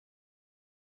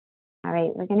All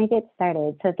right, we're going to get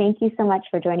started. So thank you so much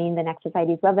for joining the NEC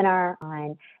Society's webinar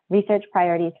on research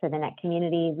priorities for the NEC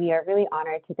community. We are really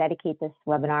honored to dedicate this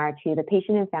webinar to the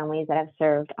patient and families that have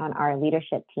served on our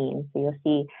leadership team. So you'll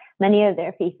see many of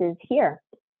their faces here.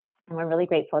 And we're really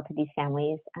grateful to these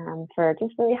families for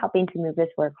just really helping to move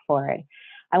this work forward.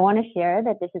 I want to share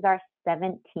that this is our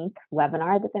 17th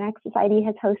webinar that the NEC Society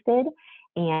has hosted,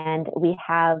 and we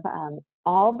have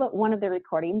all but one of the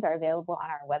recordings are available on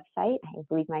our website. I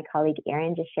believe my colleague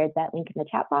Erin just shared that link in the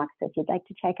chat box. So if you'd like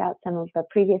to check out some of the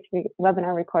previous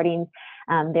webinar recordings,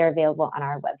 they're available on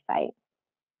our website.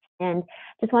 And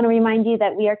just want to remind you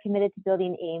that we are committed to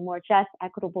building a more just,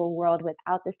 equitable world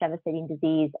without this devastating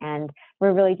disease. And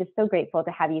we're really just so grateful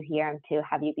to have you here and to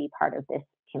have you be part of this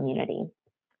community.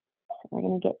 So we're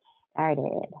going to get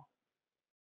started.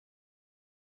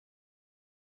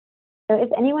 So if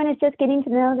anyone is just getting to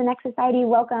know the NEC Society,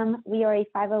 welcome. We are a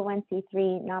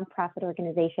 501c3 nonprofit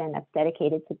organization that's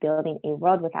dedicated to building a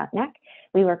world without NEC.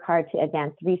 We work hard to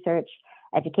advance research,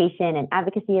 education, and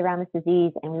advocacy around this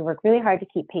disease, and we work really hard to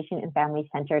keep patient and family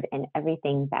centered in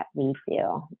everything that we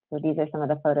do. So these are some of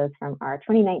the photos from our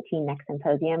 2019 NEC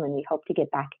Symposium, and we hope to get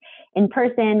back in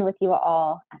person with you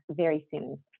all very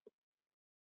soon.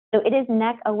 So it is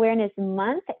NEC Awareness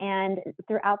Month, and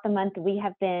throughout the month we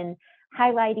have been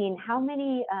highlighting how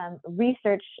many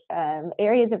research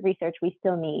areas of research we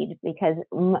still need, because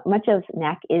much of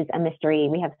NEC is a mystery.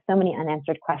 We have so many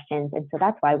unanswered questions, and so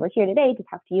that's why we're here today to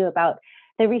talk to you about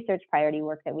the research priority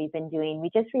work that we've been doing. We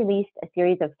just released a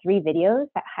series of 3 videos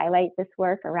that highlight this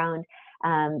work around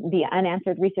the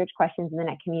unanswered research questions in the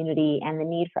NEC community and the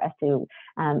need for us to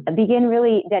begin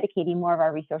really dedicating more of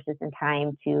our resources and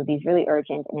time to these really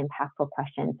urgent and impactful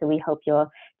questions. So we hope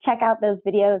you'll check out those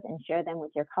videos and share them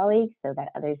with your colleagues so that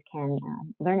others can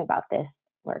learn about this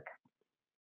work.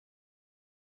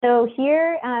 So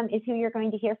here is who you're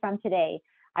going to hear from today.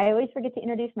 I always forget to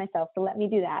introduce myself, so let me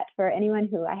do that. For anyone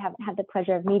who I haven't had the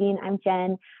pleasure of meeting, I'm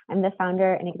Jen. I'm the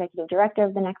founder and executive director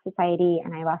of the NEC Society,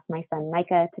 and I lost my son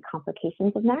Micah to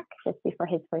complications of NEC just before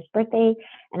his first birthday.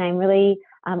 And I'm really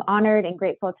honored and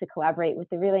grateful to collaborate with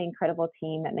the really incredible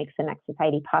team that makes the NEC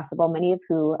Society possible, many of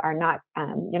who are not,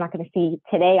 you're not going to see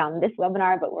today on this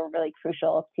webinar, but we're really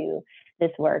crucial to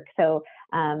this work. So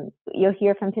you'll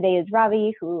hear from today is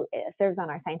Ravi, who serves on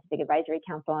our Scientific Advisory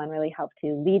Council and really helped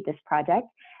to lead this project.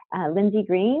 Lindsay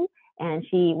Green, and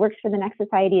she works for the NEC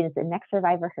Society and is a NEC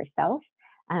survivor herself.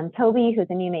 Toby, who's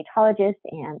a neonatologist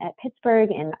and at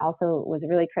Pittsburgh and also was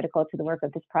really critical to the work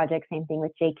of this project. Same thing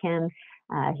with Jay Kim.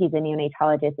 He's a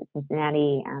neonatologist at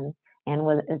Cincinnati and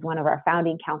is one of our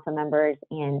founding council members,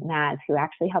 and Maz, who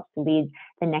actually helps to lead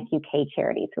the NEC UK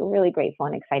charity. So we're really grateful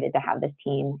and excited to have this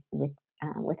team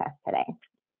with us today.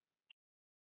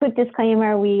 Quick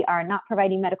disclaimer, we are not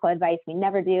providing medical advice, we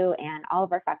never do, and all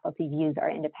of our faculty views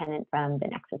are independent from the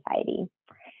NEC Society.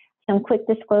 Some quick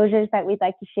disclosures that we'd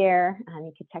like to share,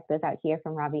 you can check those out here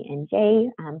from Robbie and Jay.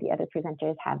 The other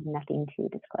presenters have nothing to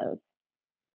disclose.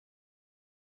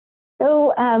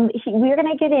 So we're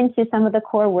going to get into some of the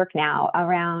core work now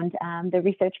around the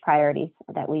research priorities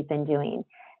that we've been doing.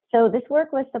 So this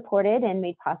work was supported and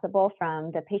made possible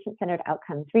from the Patient-Centered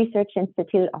Outcomes Research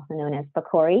Institute, also known as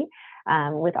PCORI,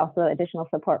 with also additional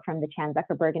support from the Chan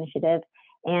Zuckerberg Initiative.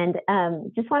 And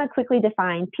just want to quickly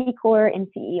define PCOR and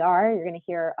CER. You're going to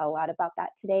hear a lot about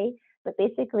that today, but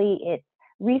basically it's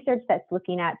research that's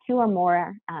looking at 2 or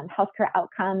more healthcare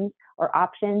outcomes or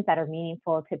options that are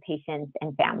meaningful to patients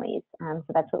and families. So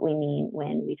that's what we mean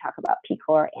when we talk about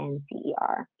PCOR and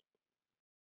CER.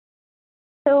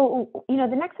 So, you know,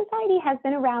 the NEC Society has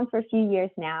been around for a few years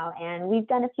now, and we've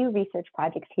done a few research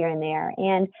projects here and there.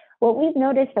 And what we've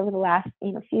noticed over the last,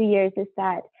 few years is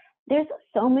that there's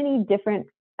so many different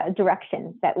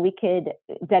directions that we could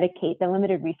dedicate the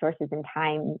limited resources and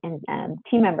time and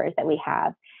team members that we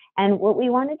have. And what we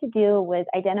wanted to do was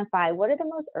identify what are the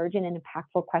most urgent and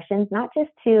impactful questions, not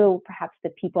just to perhaps the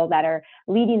people that are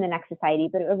leading the NEC Society,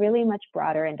 but a really much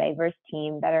broader and diverse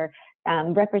team that are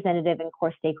representative and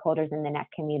core stakeholders in the NEC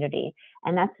community.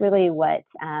 And that's really what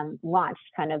launched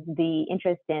kind of the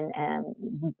interest in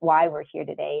why we're here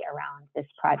today around this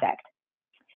project.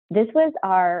 This was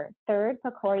our 3rd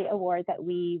PCORI award that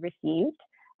we received.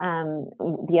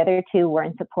 The other 2 were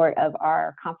in support of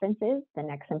our conferences, the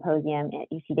NEC Symposium at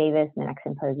UC Davis and the NEC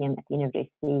Symposium at the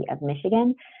University of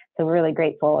Michigan. So we're really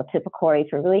grateful to PCORI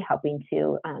for really helping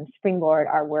to springboard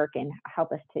our work and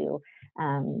help us to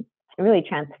really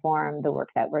transform the work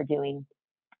that we're doing.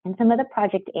 And some of the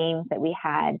project aims that we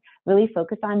had really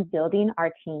focused on building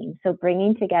our team. So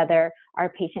bringing together our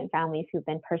patient families who've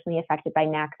been personally affected by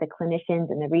NEC, the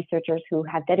clinicians and the researchers who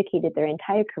have dedicated their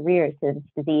entire careers to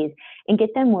this disease, and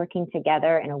get them working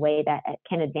together in a way that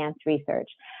can advance research.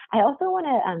 I also want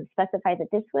to specify that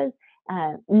this was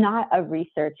not a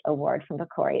research award from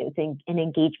PCORI. It was an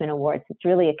engagement award. So it's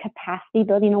really a capacity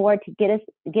building award to get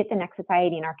the NEC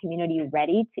Society and our community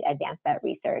ready to advance that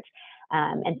research.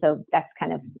 And so that's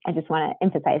kind of, I just want to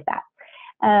emphasize that.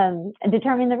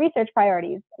 Determine the research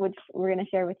priorities, which we're going to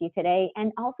share with you today,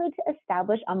 and also to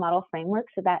establish a model framework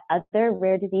so that other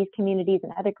rare disease communities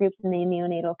and other groups in the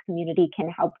neonatal community can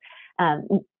help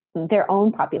their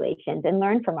own populations and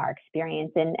learn from our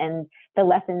experience and the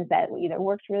lessons that either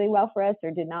worked really well for us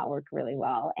or did not work really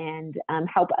well, and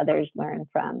help others learn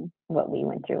from what we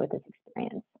went through with this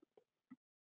experience.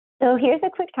 So here's a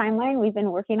quick timeline. We've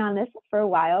been working on this for a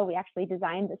while. We actually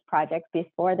designed this project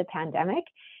before the pandemic,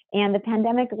 and the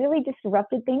pandemic really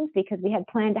disrupted things because we had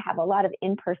planned to have a lot of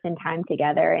in-person time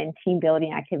together and team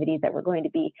building activities that were going to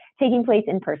be taking place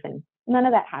in person. None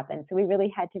of that happened. So we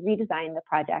really had to redesign the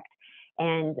project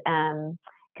and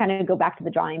kind of go back to the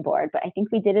drawing board. But I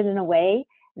think we did it in a way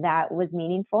that was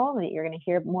meaningful, that you're going to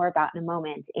hear more about in a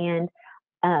moment. And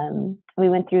we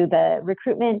went through the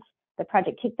recruitment, the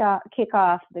project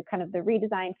kickoff, the kind of the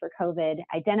redesign for COVID,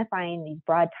 identifying these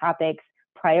broad topics,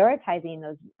 prioritizing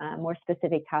those more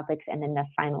specific topics, and then the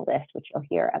final list, which you'll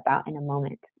hear about in a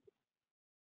moment.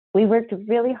 We worked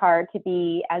really hard to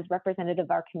be as representative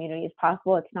of our community as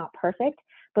possible. It's not perfect,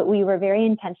 but we were very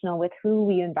intentional with who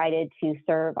we invited to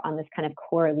serve on this kind of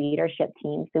core leadership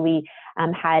team. So we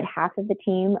had half of the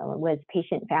team was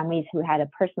patient families who had a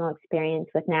personal experience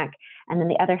with NEC, and then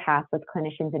the other half was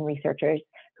clinicians and researchers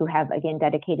who have, again,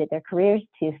 dedicated their careers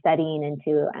to studying and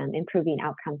to improving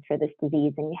outcomes for this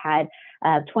disease. And we had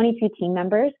 22 team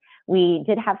members. We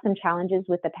did have some challenges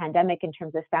with the pandemic in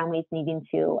terms of families needing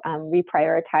to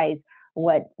reprioritize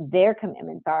what their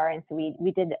commitments are. And so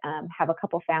we did have a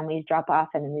couple families drop off,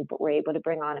 and then we were able to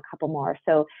bring on a couple more.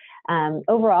 So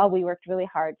overall, we worked really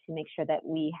hard to make sure that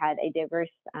we had a diverse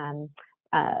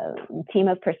team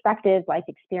of perspectives, life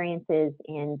experiences,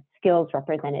 and skills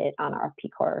represented on our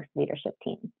PCOR leadership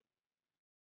team.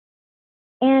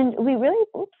 And we really,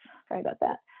 sorry about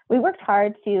that. We worked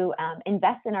hard to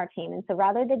invest in our team. And so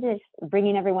rather than just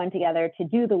bringing everyone together to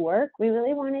do the work, we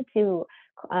really wanted to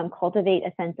cultivate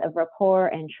a sense of rapport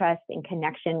and trust and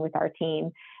connection with our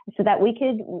team so that we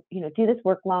could, do this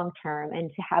work long term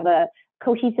and to have a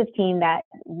cohesive team that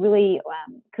really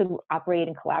could operate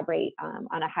and collaborate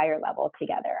on a higher level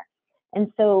together.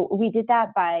 And so we did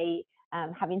that by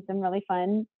having some really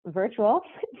fun virtual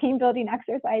team building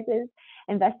exercises,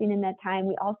 investing in that time.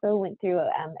 We also went through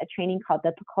a training called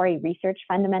the PCORI Research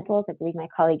Fundamentals. I believe my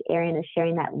colleague Erin is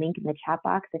sharing that link in the chat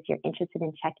box if you're interested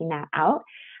in checking that out.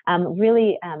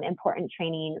 Really important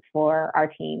training for our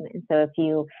team. And so if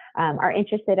you are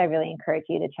interested, I really encourage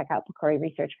you to check out PCORI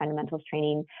Research Fundamentals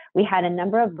training. We had a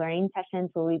number of learning sessions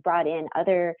where we brought in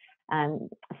other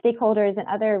stakeholders and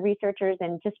other researchers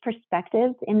and just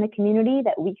perspectives in the community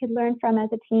that we could learn from as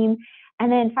a team.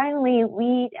 And then finally,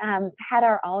 we had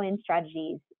our all-in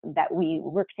strategies that we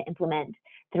worked to implement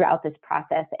throughout this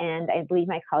process. And I believe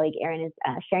my colleague Erin is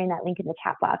sharing that link in the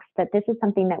chat box. But this is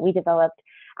something that we developed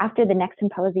after the NEC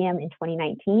Symposium in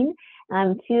 2019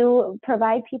 to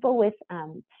provide people with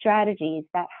strategies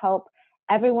that help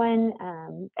everyone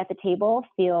at the table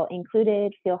feel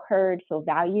included, feel heard, feel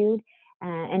valued.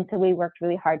 And so we worked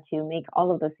really hard to make all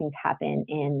of those things happen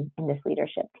in this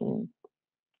leadership team.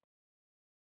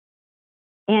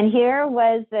 And here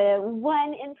was the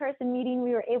one in-person meeting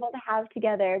we were able to have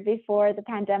together before the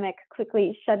pandemic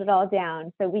quickly shut it all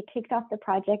down. So we kicked off the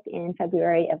project in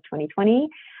February of 2020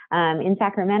 in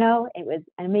Sacramento. It was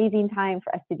an amazing time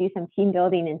for us to do some team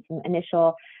building and some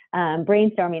initial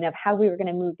brainstorming of how we were going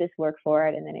to move this work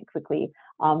forward. And then it quickly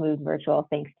all moved virtual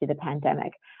thanks to the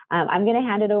pandemic. I'm going to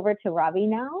hand it over to Robbie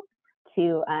now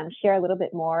to share a little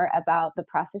bit more about the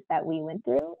process that we went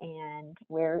through and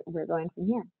where we're going from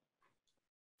here.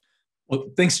 Well,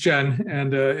 thanks, Jen.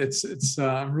 And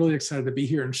I'm really excited to be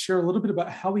here and share a little bit about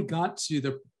how we got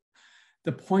to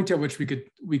the point at which we could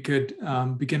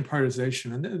begin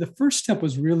prioritization. And the first step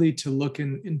was really to look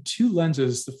in two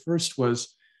lenses. The first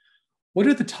was, what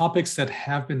are the topics that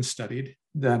have been studied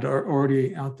that are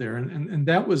already out there? And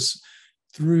that was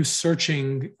through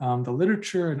searching the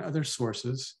literature and other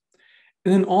sources,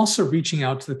 and then also reaching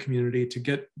out to the community to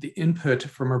get the input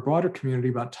from our broader community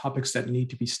about topics that need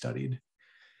to be studied.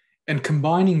 And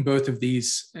combining both of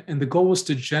these, and the goal was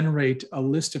to generate a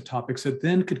list of topics that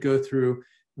then could go through,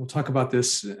 we'll talk about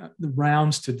this, the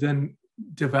rounds to then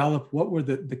develop what were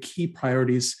the key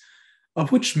priorities,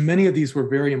 of which many of these were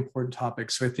very important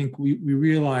topics. So I think we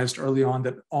realized early on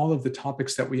that all of the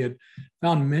topics that we had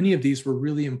found, many of these were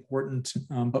really important,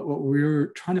 but what we were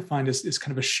trying to find is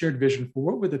kind of a shared vision for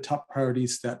what were the top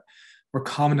priorities that were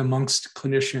common amongst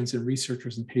clinicians and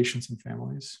researchers and patients and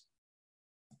families.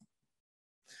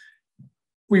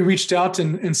 We reached out,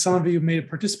 and some of you may have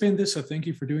participated in this, so thank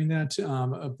you for doing that,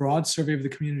 a broad survey of the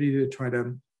community to try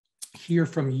to hear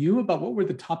from you about what were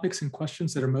the topics and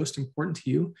questions that are most important to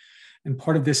you. And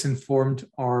part of this informed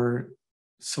our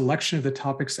selection of the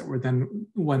topics that were then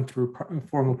went through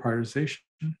formal prioritization.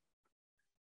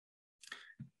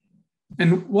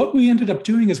 And what we ended up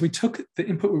doing is we took the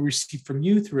input we received from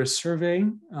you through a survey,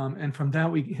 and from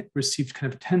that we received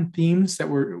kind of 10 themes that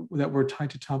were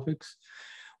tied to topics.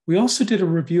 We also did a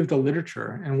review of the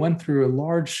literature and went through a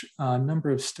large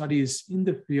number of studies in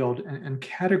the field and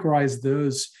categorized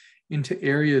those into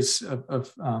areas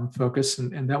of focus,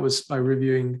 and that was by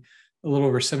reviewing a little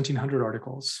over 1,700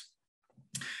 articles.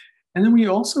 And then we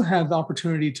also had the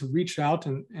opportunity to reach out,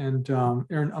 and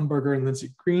Erin Umberger and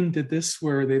Lindsay Green did this,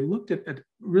 where they looked at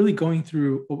really going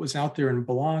through what was out there in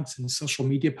blogs and social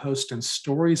media posts and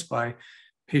stories by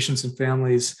patients and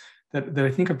families that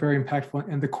I think are very impactful,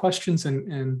 and the questions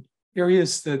and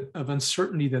areas of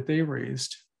uncertainty that they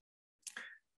raised.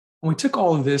 And we took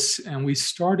all of this and we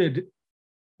started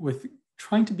with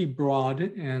trying to be broad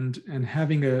and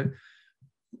having a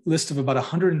list of about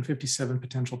 157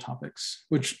 potential topics,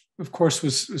 which of course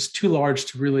was too large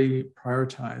to really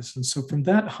prioritize. And so from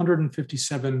that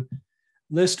 157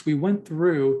 list, we went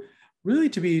through really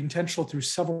to be intentional through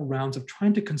several rounds of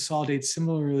trying to consolidate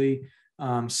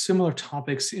similar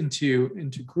topics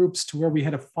into groups to where we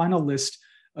had a final list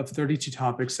of 32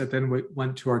 topics that then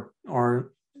went to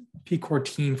our PCOR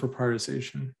team for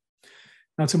prioritization.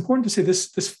 Now, it's important to say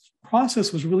this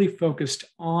process was really focused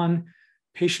on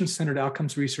patient-centered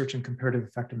outcomes research and comparative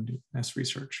effectiveness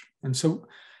research. And so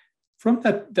from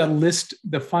that list,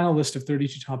 the final list of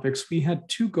 32 topics, we had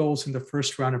two goals in the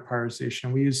first round of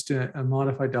prioritization. We used a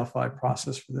modified Delphi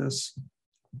process for this.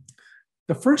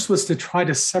 The first was to try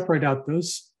to separate out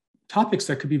those topics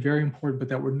that could be very important, but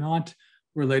that were not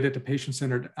related to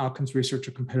patient-centered outcomes research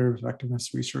or comparative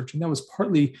effectiveness research. And that was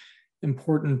partly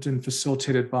important and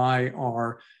facilitated by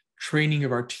our training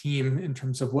of our team in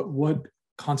terms of what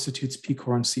constitutes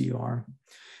PCOR and CER.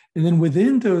 And then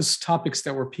within those topics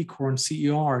that were PCOR and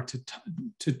CER,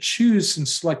 to choose and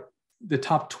select the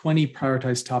top 20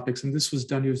 prioritized topics. And this was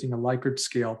done using a Likert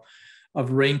scale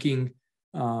of ranking,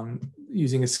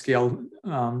 using a scale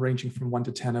ranging from 1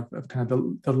 to 10 of kind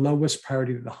of the lowest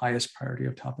priority to the highest priority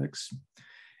of topics.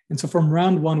 And so from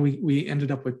round one, we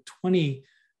ended up with 20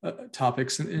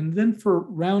 topics. And then for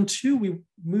round two, we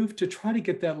moved to try to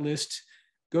get that list,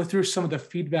 go through some of the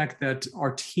feedback that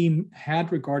our team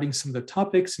had regarding some of the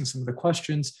topics and some of the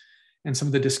questions and some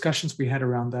of the discussions we had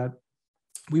around that.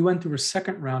 We went through a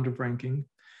second round of ranking.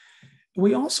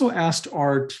 We also asked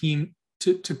our team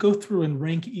to go through and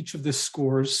rank each of the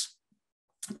scores,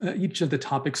 each of the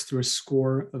topics through a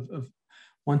score of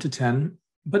 1 to 10,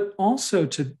 but also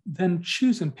to then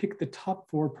choose and pick the top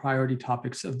 4 priority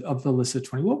topics of the list of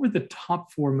 20. What were the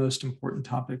top 4 most important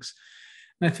topics?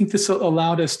 And I think this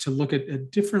allowed us to look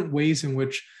at different ways in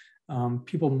which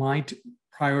people might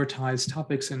prioritize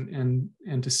topics and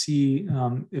to see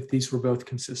if these were both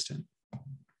consistent.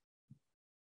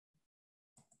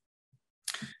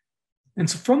 And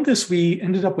so from this, we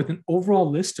ended up with an overall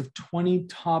list of 20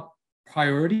 top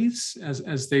priorities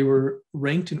as they were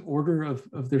ranked in order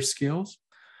of their scales.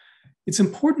 It's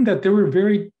important that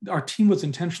our team was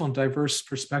intentional and diverse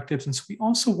perspectives. And so we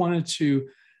also wanted to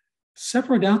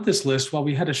separate out this list. While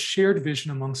we had a shared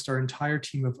vision amongst our entire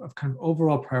team of kind of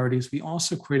overall priorities, we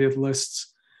also created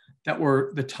lists that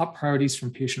were the top priorities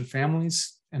from patient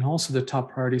families and also the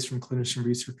top priorities from clinician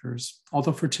researchers.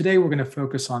 Although for today, we're going to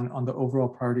focus on the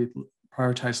overall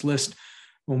prioritized list.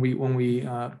 When we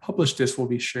publish this, we'll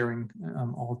be sharing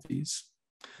all of these.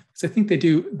 Because I think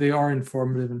they are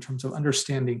informative in terms of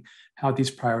understanding how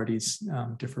these priorities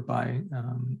differ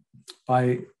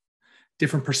by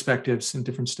different perspectives and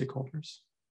different stakeholders.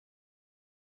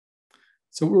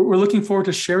 So we're looking forward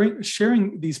to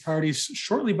sharing these priorities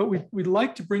shortly, but we'd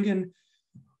like to bring in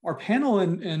our panel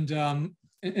and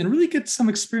really get some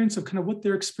experience of kind of what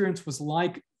their experience was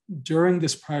like during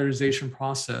this prioritization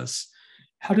process.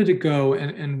 How did it go,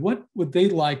 and what would they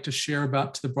like to share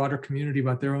to the broader community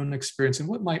about their own experience, and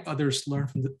what might others learn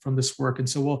from this work? And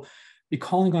so we'll be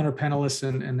calling on our panelists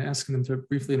and asking them to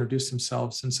briefly introduce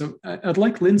themselves. And so I'd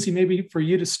like Lindsay, maybe for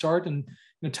you to start and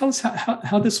tell us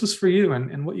how this was for you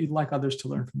and what you'd like others to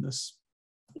learn from this.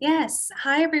 Yes.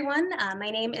 Hi, everyone. My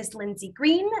name is Lindsay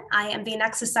Green. I am the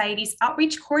NEC Society's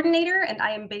outreach coordinator, and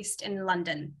I am based in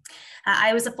London.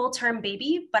 I was a full-term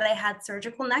baby, but I had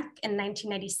surgical neck in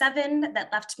 1997 that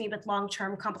left me with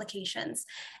long-term complications.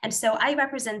 And so I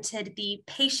represented the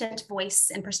patient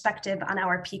voice and perspective on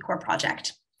our P-Core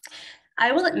project.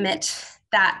 I will admit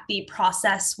that the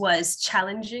process was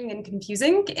challenging and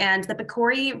confusing, and the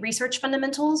PCORI research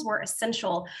fundamentals were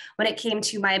essential when it came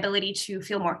to my ability to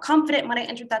feel more confident when I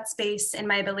entered that space and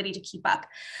my ability to keep up.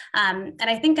 And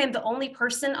I think I'm the only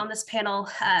person on this panel,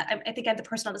 I think I'm the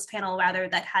person on this panel rather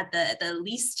that had the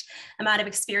least amount of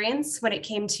experience when it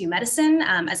came to medicine,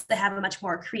 as I have a much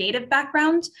more creative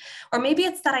background. Or maybe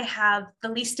it's that I have the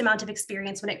least amount of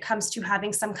experience when it comes to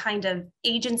having some kind of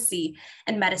agency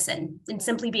in medicine and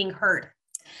simply being heard.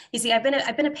 You see, I've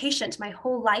been a patient my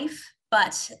whole life,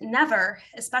 but never,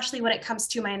 especially when it comes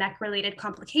to my neck-related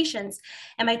complications,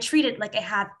 am I treated like I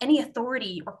have any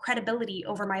authority or credibility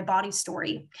over my body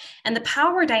story. And the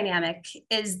power dynamic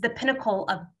is the pinnacle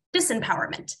of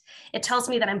disempowerment. It tells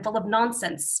me that I'm full of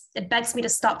nonsense. It begs me to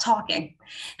stop talking.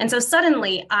 And so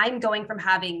suddenly I'm going from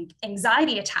having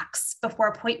anxiety attacks before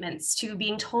appointments to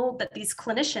being told that these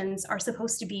clinicians are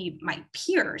supposed to be my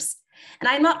peers. And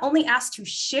I'm not only asked to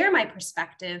share my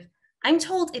perspective, I'm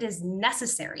told it is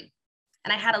necessary.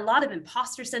 And I had a lot of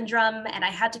imposter syndrome, and I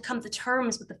had to come to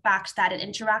terms with the fact that in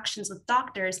interactions with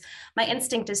doctors, my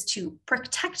instinct is to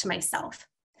protect myself.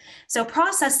 So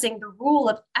processing the rule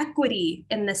of equity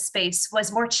in this space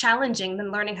was more challenging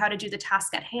than learning how to do the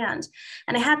task at hand.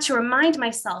 And I had to remind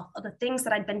myself of the things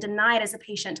that I'd been denied as a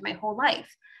patient my whole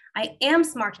life. I am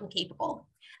smart and capable.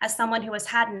 As someone who has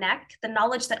had NEC, the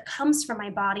knowledge that comes from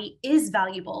my body is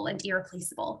valuable and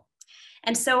irreplaceable.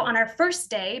 And so on our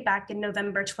first day back in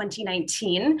November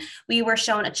 2019, we were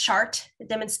shown a chart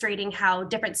demonstrating how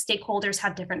different stakeholders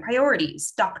have different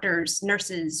priorities: doctors,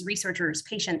 nurses, researchers,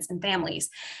 patients, and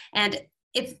families. And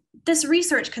if this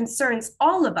research concerns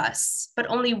all of us, but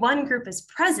only one group is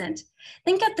present,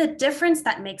 think of the difference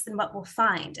that makes in what we'll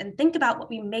find, and think about what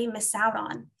we may miss out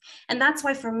on. And that's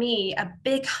why, for me, a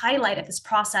big highlight of this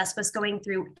process was going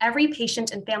through every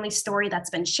patient and family story that's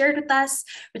been shared with us,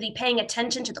 really paying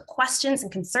attention to the questions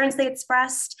and concerns they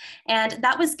expressed. And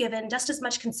that was given just as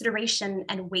much consideration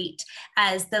and weight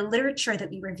as the literature that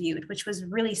we reviewed, which was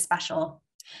really special.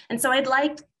 And so I'd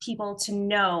like people to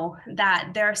know that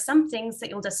there are some things that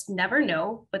you'll just never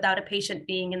know without a patient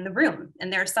being in the room.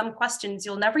 And there are some questions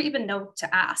you'll never even know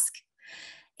to ask.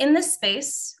 In this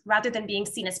space, rather than being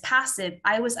seen as passive,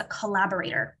 I was a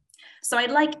collaborator. So I'd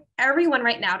like everyone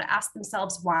right now to ask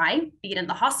themselves why, be it in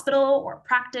the hospital or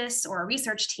practice or a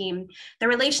research team, the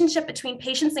relationship between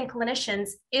patients and clinicians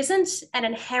isn't an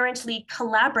inherently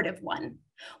collaborative one.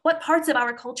 What parts of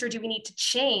our culture do we need to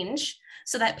change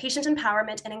so that patient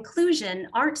empowerment and inclusion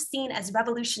aren't seen as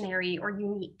revolutionary or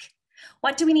unique?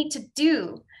 What do we need to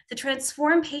do to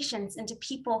transform patients into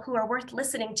people who are worth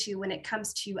listening to when it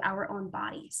comes to our own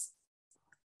bodies?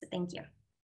 So thank you.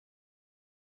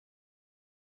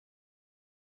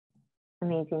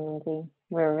 Amazing, Lindsay.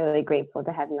 We're really grateful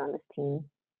to have you on this team.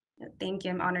 Thank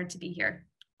you. I'm honored to be here.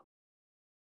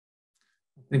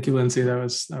 Thank you, Lindsay. That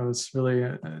was really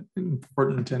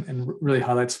important and really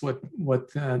highlights what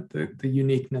the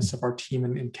uniqueness of our team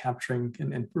in capturing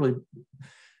and really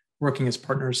working as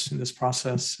partners in this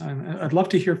process. I'd love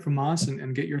to hear from Maz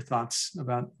and get your thoughts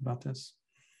about this.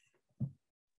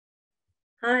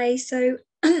 Hi, so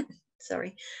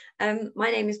sorry.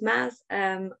 My name is Maz.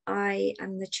 I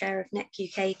am the chair of NEC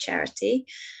UK charity.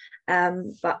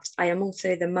 But I am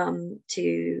also the mum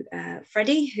to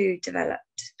Freddie, who developed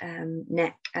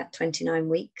NEC at 29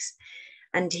 weeks,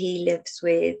 and he lives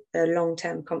with the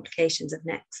long-term complications of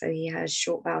NEC. So he has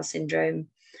short bowel syndrome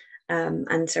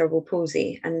and cerebral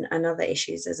palsy and other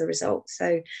issues as a result.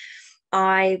 So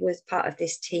I was part of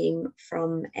this team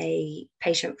from a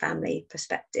patient family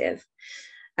perspective.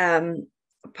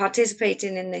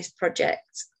 Participating in this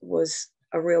project was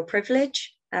a real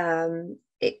privilege.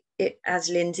 As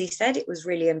Lindsay said, it was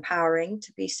really empowering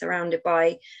to be surrounded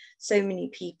by so many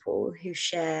people who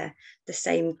share the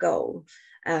same goal,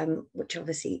 which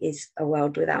obviously is a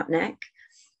world without NEC.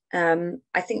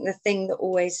 I think the thing that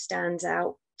always stands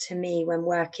out to me when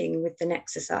working with the NEC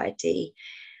Society,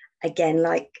 again,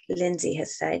 like Lindsay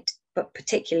has said, but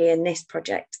particularly in this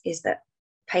project, is that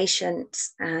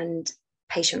patients and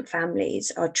patient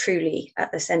families are truly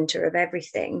at the centre of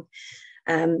everything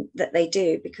that they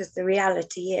do, because the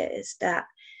reality is that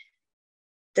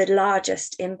the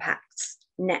largest impacts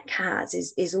NEC has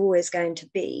is always going to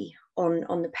be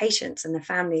on the patients and the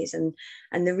families, and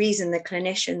the reason the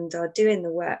clinicians are doing the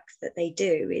work that they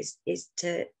do is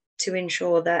to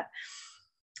ensure that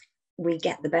we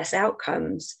get the best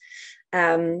outcomes.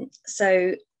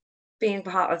 So being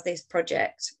part of this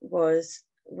project was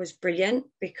brilliant,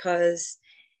 because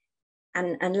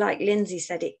and like Lindsay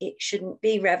said, it shouldn't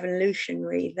be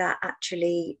revolutionary, that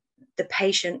actually the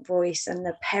patient voice and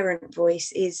the parent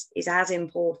voice is as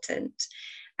important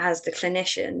as the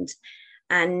clinicians.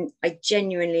 And I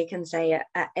genuinely can say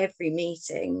at every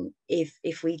meeting,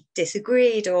 if we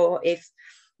disagreed, or if,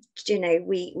 you know,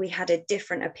 we had a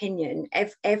different opinion,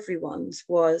 everyone's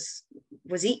was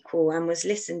equal and was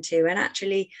listened to. And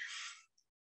actually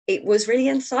it was really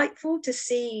insightful to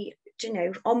see, you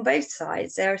know, on both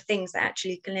sides, there are things that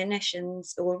actually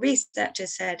clinicians or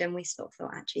researchers said, and we sort of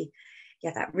thought, actually,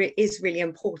 yeah, that is really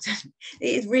important. It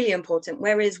is really important.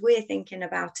 Whereas we're thinking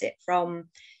about it from,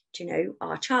 you know,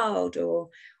 our child, or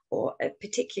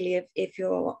particularly if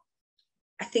you're,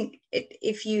 I think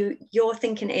if you're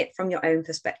thinking it from your own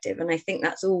perspective, and I think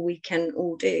that's all we can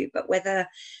all do. But whether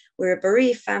we're a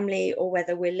bereaved family or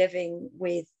whether we're living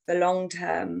with the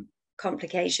long-term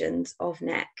complications of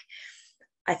NEC,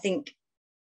 I think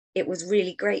it was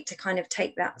really great to kind of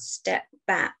take that step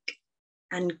back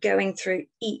and going through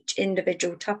each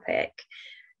individual topic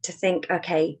to think,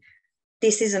 okay,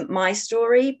 this isn't my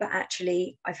story, but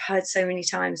actually I've heard so many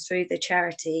times through the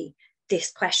charity,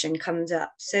 this question comes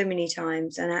up so many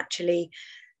times, and actually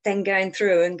then going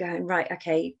through and going, right,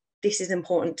 okay, this is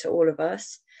important to all of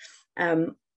us.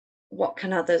 What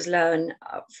can others learn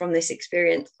from this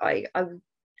experience? I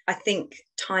think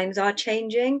times are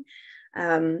changing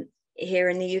here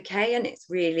in the UK, and it's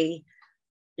really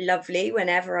lovely.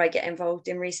 Whenever I get involved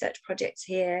in research projects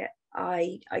here,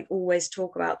 I always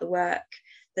talk about the work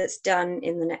that's done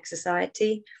in the NEC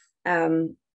Society,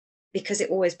 because it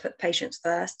always put patients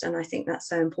first. And I think that's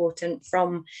so important,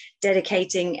 from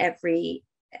dedicating every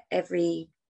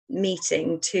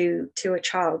meeting to a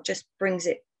child, just brings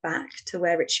it back to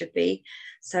where it should be.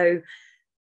 So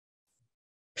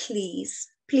please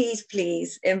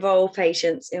involve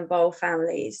patients, involve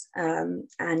families,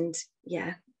 and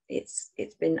yeah, it's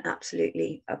been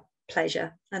absolutely a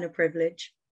pleasure and a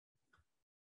privilege.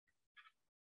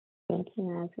 Thank you,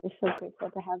 Naz. We're so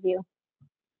grateful to have you.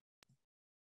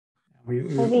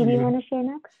 Toby, do you want to share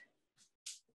next?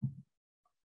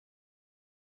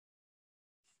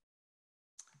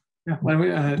 Yeah, why don't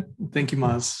we, thank you,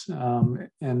 Maz.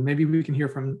 And maybe we can hear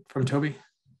from Toby.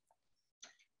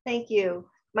 Thank you.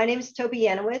 My name is Toby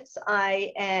Yanowitz.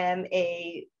 I am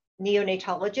a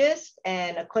neonatologist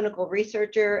and a clinical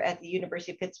researcher at the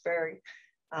University of Pittsburgh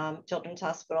Children's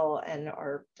Hospital, and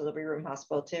our delivery room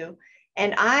hospital too.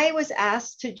 And I was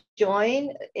asked to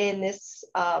join in this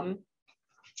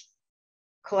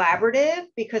collaborative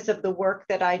because of the work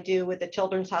that I do with the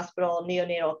Children's Hospital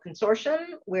Neonatal Consortium,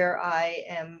 where I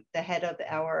am the head of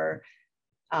our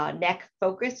NEC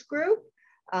focus group.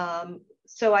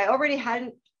 So I already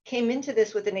came into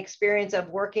this with an experience of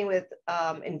working with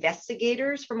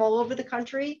investigators from all over the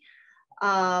country.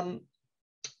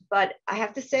 But I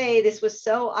have to say, this was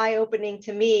so eye-opening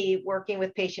to me, working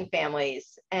with patient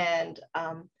families. And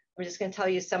I'm just going to tell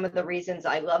you some of the reasons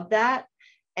I love that.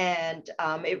 And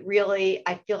it really,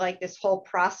 I feel like this whole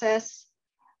process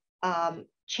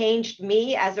changed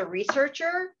me as a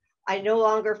researcher. I no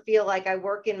longer feel like I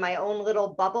work in my own little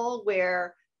bubble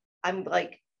where I'm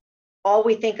like, all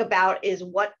we think about is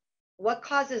what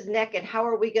causes NEC and how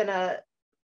are we going to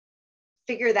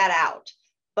figure that out.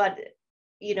 But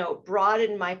you know,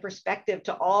 broaden my perspective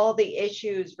to all the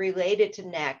issues related to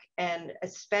NEC, and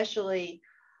especially,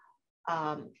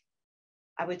 I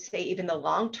would say, even the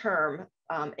long-term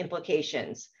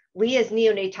implications. We as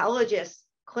neonatologists,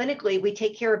 clinically, we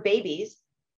take care of babies,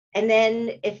 and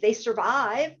then if they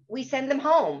survive, we send them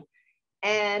home.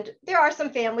 And there are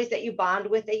some families that you bond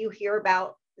with, that you hear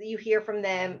about, you hear from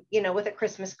them, you know, with a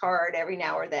Christmas card every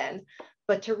now or then.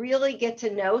 But to really get to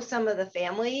know some of the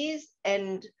families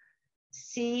and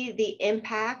see the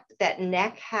impact that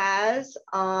NEC has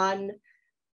on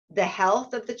the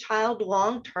health of the child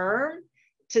long term,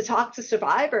 to talk to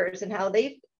survivors and how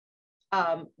they've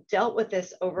dealt with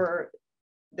this over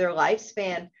their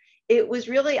lifespan, it was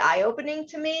really eye-opening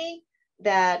to me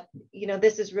that, you know,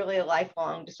 this is really a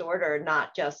lifelong disorder,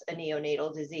 not just a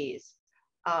neonatal disease.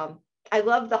 I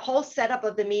love the whole setup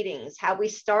of the meetings, how we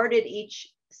started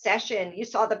each session. You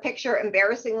saw the picture,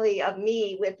 embarrassingly, of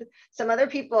me with some other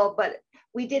people, but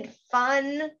we did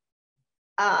fun,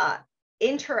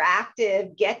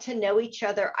 interactive, get to know each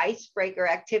other, icebreaker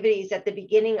activities at the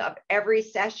beginning of every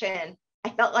session. I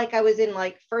felt like I was in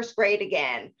like first grade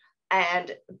again.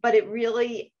 But it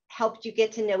really helped you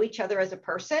get to know each other as a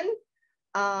person.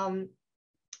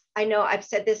 I know I've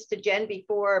said this to Jen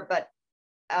before, but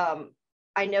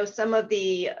I know some of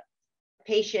the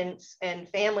patients and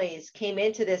families came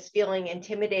into this feeling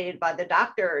intimidated by the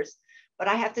doctors, but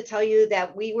I have to tell you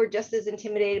that we were just as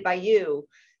intimidated by you,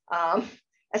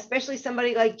 especially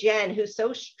somebody like Jen, who's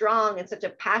so strong and such a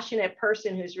passionate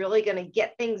person who's really going to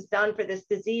get things done for this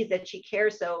disease that she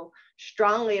cares so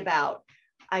strongly about.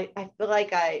 I feel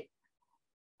like I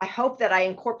hope that I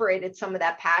incorporated some of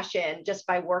that passion just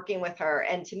by working with her.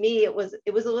 And to me, it was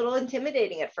a little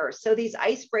intimidating at first. So these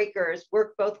icebreakers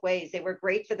work both ways. They were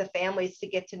great for the families to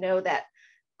get to know that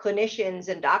clinicians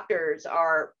and doctors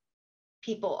are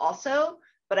people also,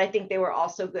 but I think they were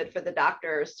also good for the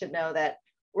doctors to know that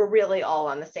we're really all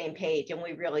on the same page and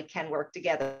we really can work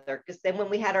together. Because then when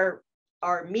we had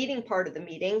our meeting part of the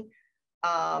meeting,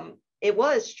 it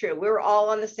was true. We were all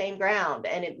on the same ground,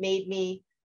 and it made me,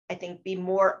 I think, be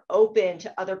more open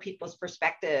to other people's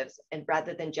perspectives and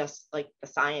rather than just like the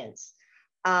science.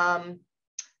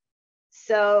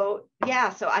 So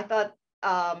I thought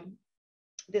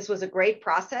this was a great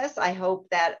process. I hope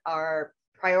that our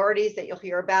priorities that you'll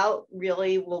hear about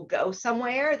really will go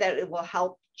somewhere, that it will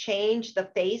help change the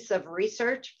face of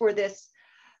research for this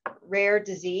rare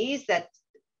disease that,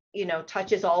 you know,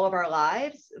 touches all of our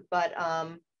lives. But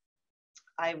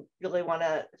I really want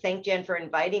to thank Jen for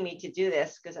inviting me to do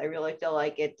this, because I really feel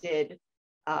like it did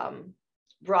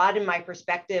broaden my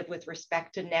perspective with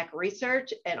respect to NEC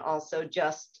research, and also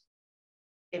just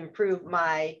improve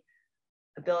my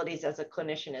abilities as a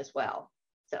clinician as well.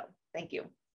 So thank you.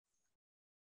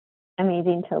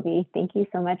 Amazing, Toby. Thank you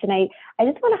so much. And I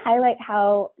just want to highlight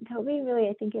how Toby really,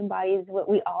 I think, embodies what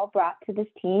we all brought to this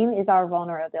team is our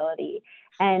vulnerability.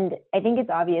 And I think it's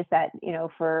obvious that, you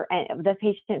know, for the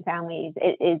patient families,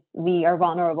 we are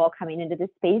vulnerable coming into this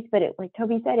space, but like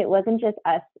Toby said, it wasn't just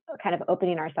us kind of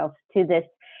opening ourselves to this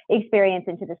experience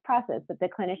and to this process, but the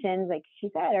clinicians, like she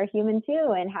said, are human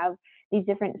too and have these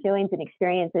different feelings and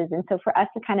experiences. And so for us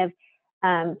to kind of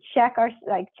check our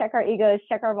egos,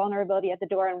 check our vulnerability at the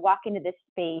door, and walk into this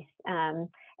space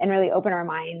and really open our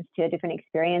minds to a different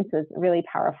experience was really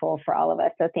powerful for all of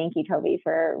us. So thank you, Toby,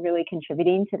 for really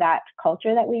contributing to that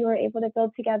culture that we were able to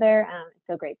build together.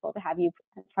 So grateful to have you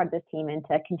as part of this team and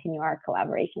to continue our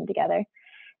collaboration together.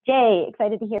 Jay,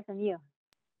 excited to hear from you.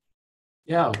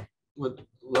 Yeah, would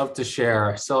love to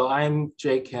share. So I'm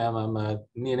Jay Kim. I'm a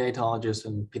neonatologist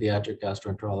and pediatric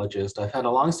gastroenterologist. I've had a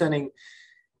longstanding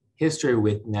history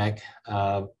with NEC,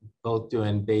 both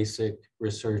doing basic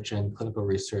research and clinical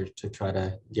research to try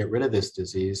to get rid of this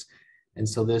disease. And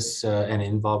so this, and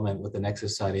involvement with the NEC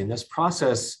Society. And this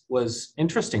process was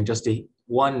interesting, just to,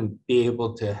 one, be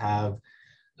able to have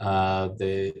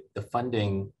the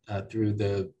funding through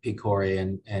the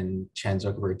PCORI and Chan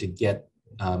Zuckerberg to get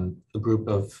a group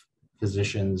of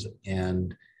physicians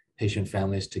and patient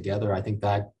families together. I think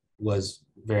that was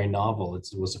very novel. It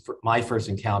was my first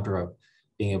encounter of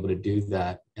being able to do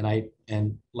that.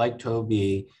 And like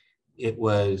Toby, it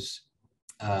was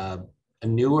a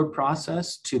newer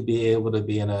process to be able to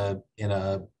be in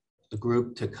a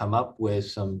group to come up with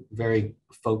some very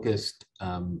focused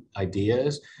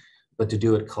ideas, but to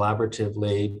do it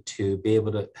collaboratively, to be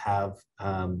able to have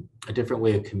a different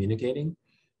way of communicating,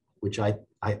 which I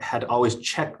had always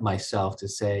checked myself to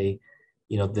say,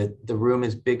 you know, that the room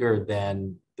is bigger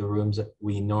than the rooms that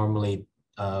we normally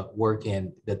work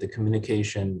in, that the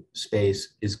communication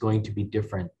space is going to be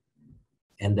different,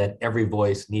 and that every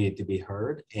voice needed to be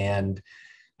heard. And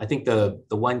I think the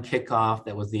one kickoff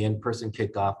that was the in-person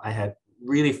kickoff, I had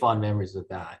really fond memories of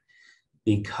that,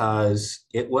 because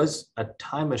it was a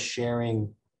time of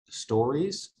sharing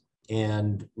stories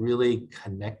and really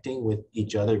connecting with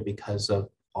each other because of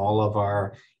all of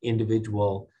our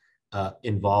individual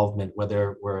involvement,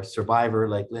 whether we're a survivor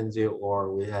like Lindsay,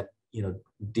 or we had, you know,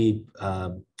 deep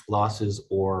losses,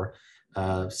 or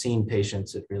seen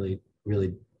patients that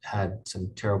really had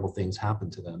some terrible things happen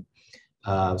to them.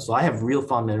 So I have real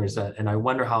fond memories of that, and I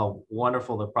wonder how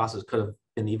wonderful the process could have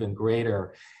been even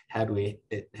greater had we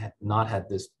not had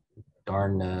this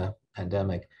darn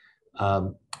pandemic.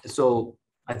 So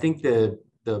I think the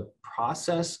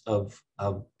process of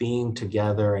being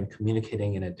together and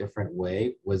communicating in a different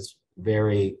way was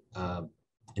very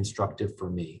instructive for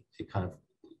me. It kind of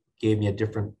gave me a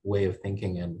different way of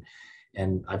thinking,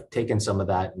 and I've taken some of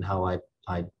that in how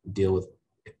I deal with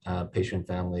patient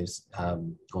families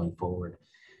going forward.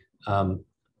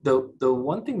 The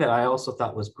one thing that I also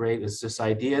thought was great is this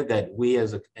idea that we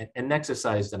as and NEC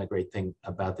Society has done a great thing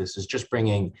about this, is just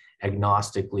bringing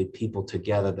agnostically people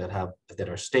together that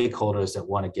are stakeholders that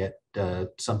want to get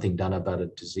something done about a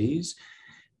disease,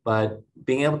 but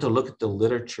being able to look at the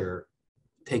literature,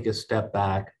 take a step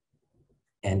back,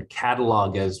 and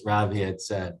catalog, as Ravi had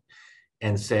said,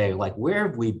 and say, like, where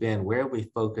have we been? Where have we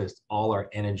focused all our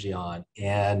energy on?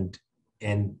 And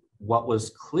what was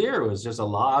clear was there's a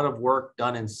lot of work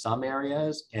done in some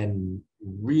areas and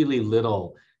really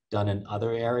little done in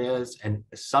other areas. And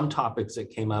some topics that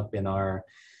came up in our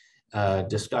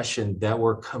discussion that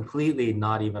were completely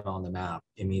not even on the map.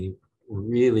 I mean,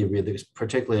 really,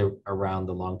 particularly around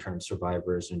the long-term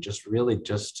survivors, and just really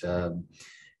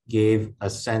gave a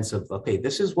sense of, okay,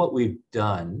 this is what we've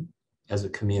done as a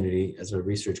community, as a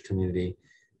research community,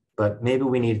 but maybe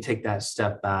we need to take that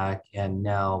step back and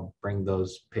now bring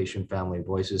those patient family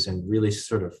voices and really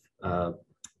sort of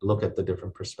look at the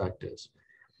different perspectives.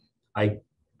 I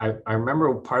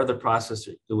remember part of the process,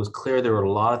 it was clear there were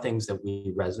a lot of things that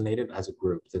we resonated as a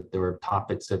group, that there were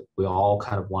topics that we all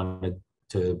kind of wanted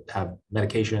to have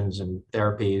medications and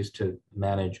therapies to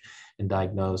manage and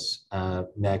diagnose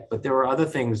NEC, but there were other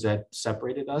things that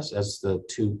separated us as the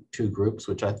two groups,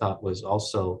 which I thought was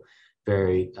also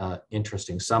very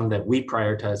interesting. Some that we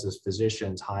prioritize as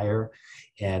physicians higher,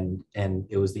 and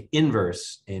it was the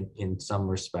inverse in some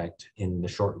respect in the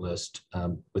short list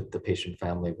with the patient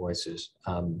family voices.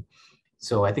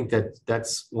 So I think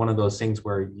that's one of those things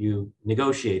where you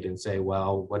negotiate and say,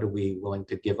 well, what are we willing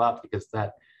to give up? Because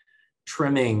that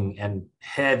trimming and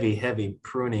heavy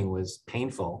pruning was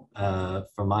painful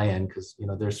from my end, because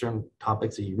there's certain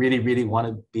topics that you really want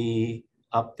to be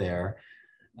up there.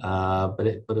 But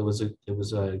it was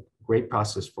a great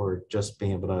process for just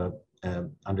being able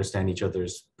to understand each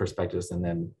other's perspectives and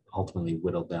then ultimately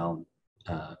whittle down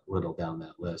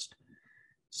that list.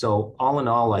 So all in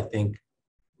all, I think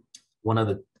one of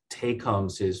the take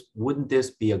homes is, wouldn't this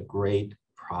be a great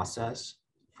process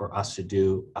for us to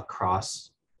do across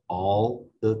all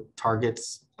the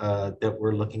targets that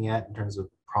we're looking at in terms of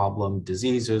problem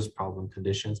diseases, problem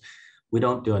conditions? We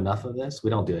don't do enough of this. We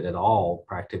don't do it at all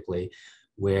practically,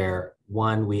 where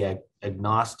one, we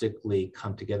agnostically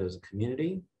come together as a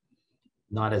community,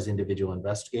 not as individual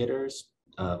investigators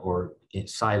or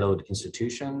siloed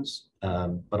institutions,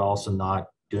 but also not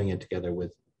doing it together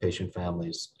with patient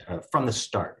families from the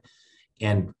start,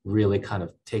 and really kind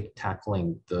of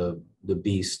tackling the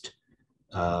beast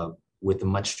with a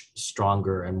much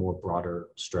stronger and more broader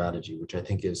strategy, which I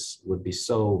think would be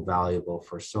so valuable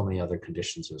for so many other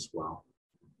conditions as well.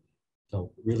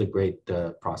 So really great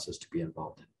process to be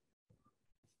involved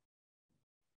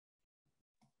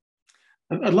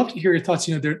in. I'd love to hear your thoughts.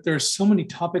 There are so many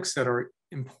topics that are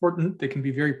important. They can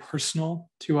be very personal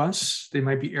to us. They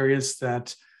might be areas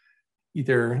that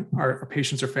either our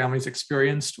patients or families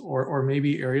experienced, or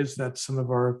maybe areas that some of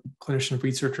our clinician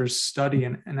researchers study.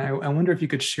 And I wonder if you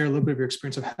could share a little bit of your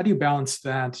experience of how do you balance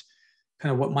that,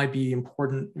 kind of what might be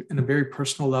important in a very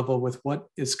personal level with what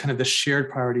is kind of the shared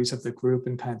priorities of the group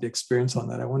and kind of the experience on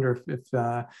that. I wonder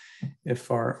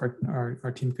if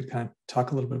our team could kind of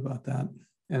talk a little bit about that.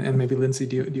 And maybe Lindsay,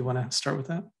 do you want to start with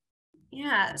that?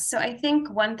 Yeah, so I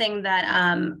think one thing that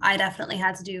I definitely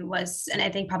had to do was, and I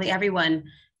think probably everyone,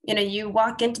 you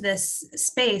walk into this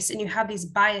space and you have these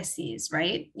biases,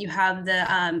 right? You have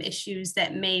the issues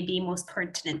that may be most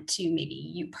pertinent to maybe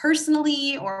you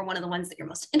personally, or one of the ones that you're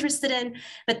most interested in,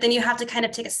 but then you have to kind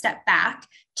of take a step back,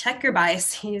 check your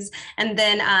biases, and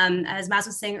then as Maz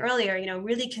was saying earlier,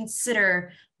 really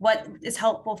consider what is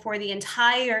helpful for the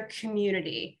entire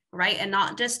community, right? And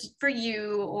not just for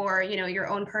you or your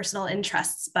own personal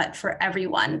interests, but for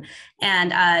everyone.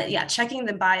 And checking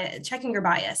your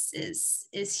bias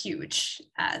is huge.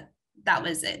 That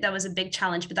was it. That was a big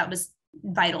challenge, but that was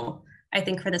vital, I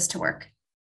think, for this to work.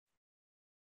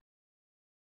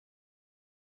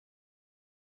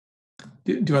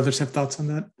 Do others have thoughts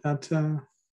on that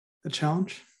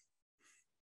challenge?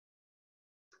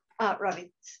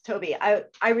 Ravi, Toby,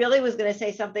 I really was going to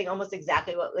say something almost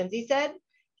exactly what Lindsay said.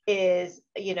 Is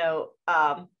you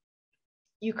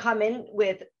come in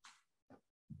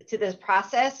to this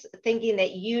process thinking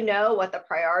that what the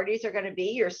priorities are going to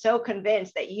be. You're so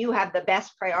convinced that you have the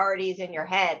best priorities in your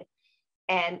head,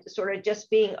 and sort of just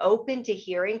being open to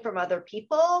hearing from other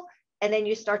people, and then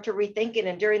you start to rethink it.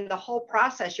 And during the whole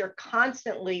process, you're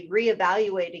constantly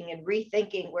reevaluating and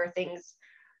rethinking where things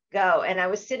go. And I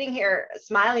was sitting here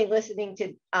smiling, listening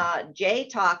to Jay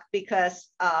talk, because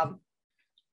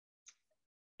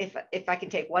if I can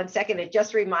take 1 second, it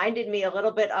just reminded me a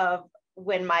little bit of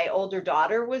when my older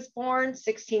daughter was born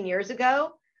 16 years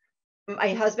ago.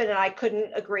 My husband and I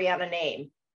couldn't agree on a name.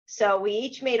 So we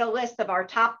each made a list of our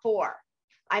top 4.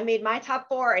 I made my top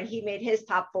 4 and he made his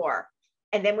top 4.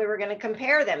 And then we were going to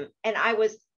compare them. And I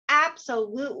was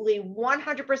absolutely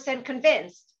 100%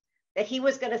 convinced that he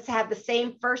was going to have the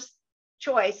same first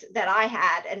choice that I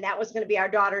had, and that was going to be our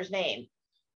daughter's name.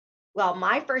 Well,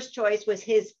 my first choice was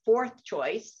his fourth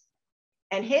choice,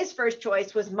 and his first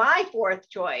choice was my fourth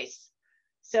choice.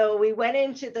 So we went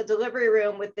into the delivery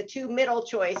room with the two middle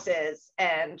choices,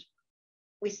 and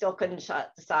we still couldn't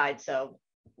decide. So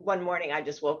one morning I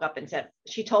just woke up and said,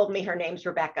 she told me her name's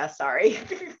Rebecca, sorry.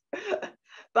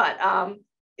 But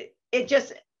it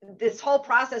just, this whole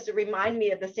process, it reminded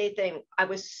me of the same thing. I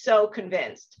was so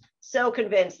convinced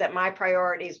that my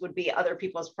priorities would be other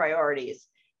people's priorities.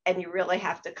 And you really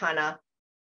have to kind of,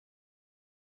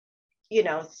 you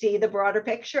know, see the broader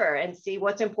picture and see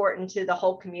what's important to the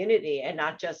whole community, and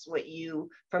not just what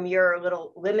you, from your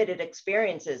little limited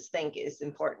experiences, think is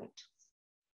important.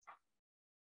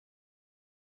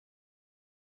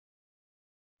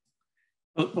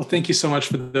 Well, thank you so much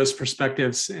for those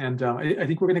perspectives. And I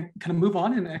think we're going to kind of move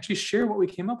on and actually share what we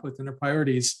came up with in our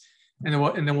priorities. And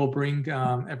then we'll bring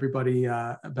everybody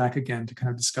back again to kind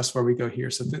of discuss where we go here.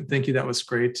 So thank you. That was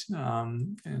great.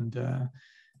 And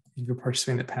you for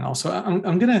participating in the panel. So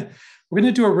we're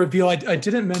gonna do a reveal. I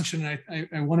didn't mention,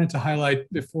 I wanted to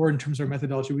highlight before in terms of our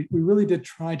methodology, we really did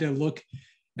try to look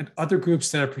at other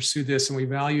groups that have pursued this, and we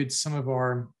valued some of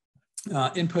our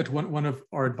input. One of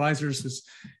our advisors was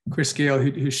Chris Gale,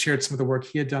 who shared some of the work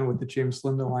he had done with the James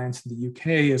Lind Alliance in the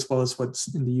UK, as well as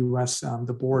what's in the US,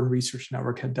 the Bourne Research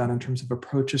Network had done in terms of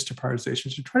approaches to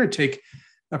prioritization, to try to take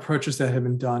approaches that have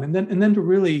been done, and then to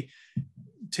really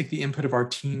take the input of our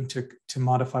team to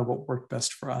modify what worked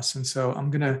best for us. And so I'm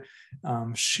going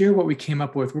to share what we came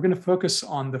up with. We're going to focus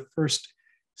on the first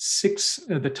six,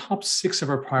 the top six of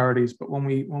our priorities. But when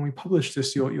we publish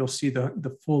this, you'll see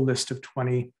the full list of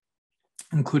 20,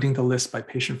 including the list by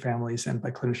patient families and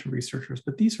by clinician researchers.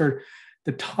 But these are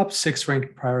the top 6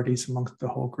 ranked priorities amongst the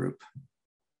whole group.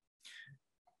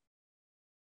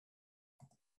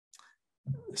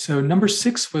 So number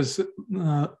 6 was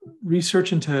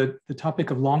research into the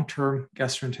topic of long-term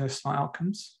gastrointestinal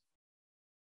outcomes.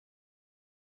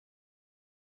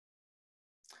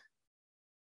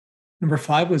 Number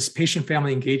 5 was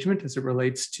patient-family engagement as it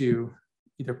relates to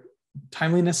either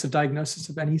timeliness of diagnosis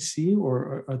of NEC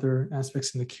or other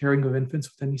aspects in the caring of infants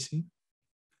with NEC.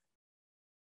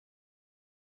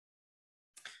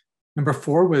 Number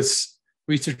 4 was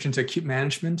research into acute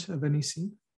management of NEC.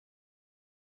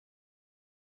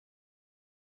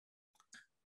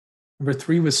 Number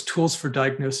 3 was tools for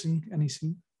diagnosing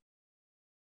NEC.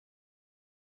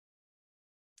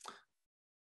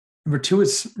 Number 2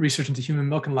 is research into human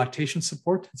milk and lactation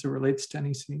support as it relates to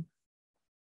NEC.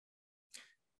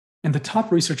 And the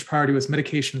top research priority was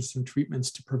medications and treatments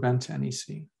to prevent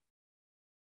NEC.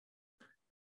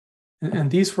 And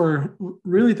these were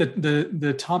really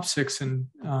the top 6. And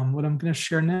what I'm going to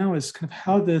share now is kind of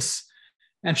how this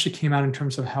actually came out in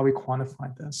terms of how we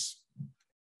quantified this.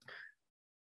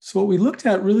 So what we looked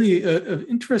at really of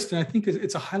interest, and I think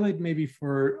it's a highlight maybe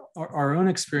for our own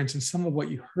experience and some of what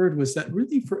you heard, was that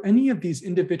really for any of these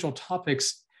individual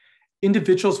topics,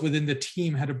 individuals within the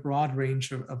team had a broad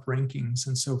range of rankings.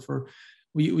 And so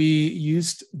we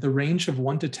used the range of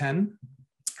 1 to 10.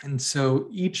 And so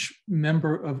each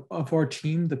member of our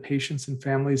team, the patients and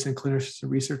families and clinicians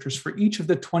and researchers, for each of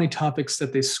the 20 topics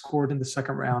that they scored in the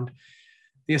second round,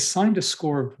 they assigned a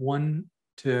score of 1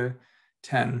 to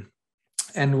 10.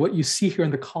 And what you see here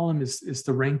in the column is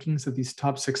the rankings of these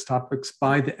top 6 topics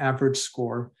by the average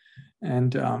score.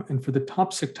 And for the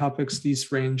top 6 topics,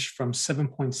 these range from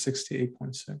 7.6 to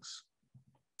 8.6.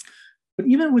 But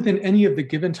even within any of the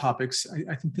given topics,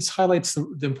 I think this highlights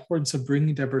the importance of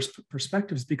bringing diverse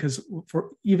perspectives, because for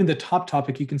even the top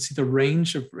topic, you can see the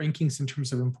range of rankings in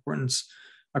terms of importance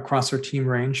across our team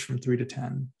range from 3 to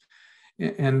 10.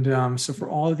 And so for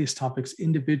all of these topics,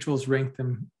 individuals rank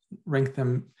them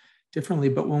differently.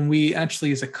 But when we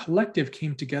actually as a collective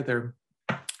came together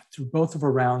through both of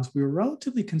our rounds, we were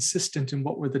relatively consistent in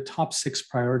what were the top 6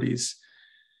 priorities.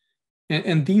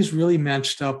 And these really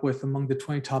matched up with among the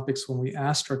 20 topics when we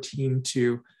asked our team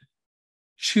to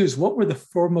choose what were the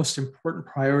 4 most important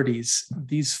priorities.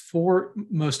 These 4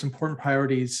 most important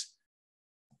priorities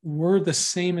were the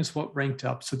same as what ranked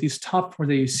up. So these top 4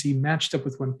 that you see matched up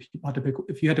with when people had to pick,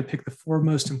 if you had to pick the 4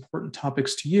 most important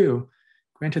topics to you.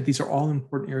 Granted, these are all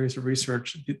important areas of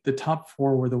research. The top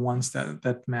 4 were the ones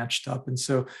that matched up. And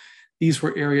so these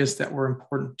were areas that were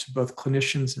important to both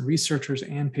clinicians and researchers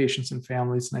and patients and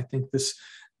families. And I think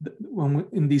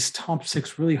in these top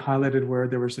 6 really highlighted where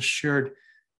there was a shared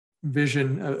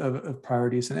vision of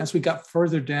priorities. And as we got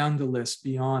further down the list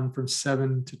beyond from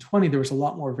 7 to 20, there was a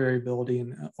lot more variability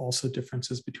and also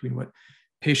differences between what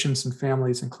patients and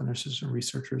families and clinicians and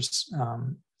researchers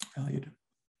valued.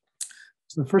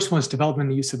 So the first one is development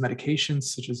and use of medications,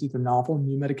 such as either novel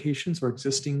new medications or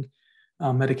existing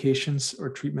medications or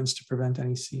treatments to prevent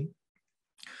NEC.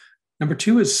 Number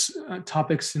 2 is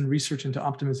topics in research into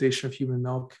optimization of human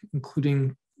milk,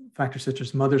 including factors such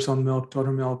as mother's own milk,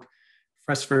 daughter milk,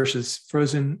 fresh versus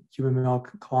frozen human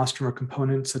milk, colostrum or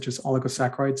components such as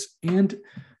oligosaccharides. And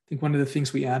I think one of the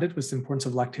things we added was the importance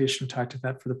of lactation tied to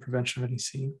that for the prevention of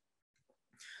NEC.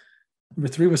 Number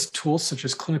 3 was tools such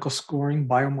as clinical scoring,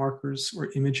 biomarkers,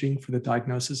 or imaging for the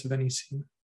diagnosis of NEC.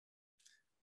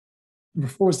 Number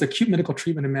 4 is the acute medical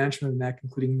treatment and management of NEC,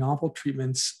 including novel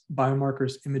treatments,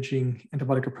 biomarkers, imaging,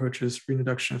 antibiotic approaches,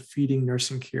 reintroduction of feeding,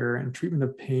 nursing care, and treatment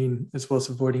of pain, as well as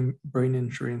avoiding brain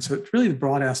injury. And so it's really the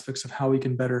broad aspects of how we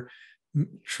can better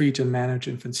treat and manage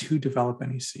infants who develop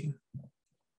NEC.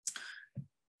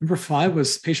 Number 5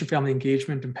 was patient-family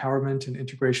engagement, empowerment, and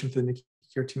integration to the NICU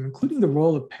care team, including the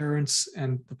role of parents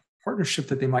and the partnership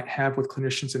that they might have with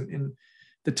clinicians in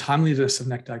the timeliness of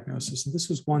NEC diagnosis. And this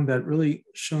was one that really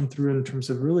shone through in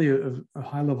terms of really a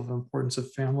high level of importance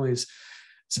of families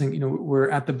saying,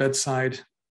 we're at the bedside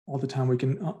all the time.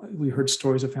 We heard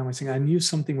stories of families saying, I knew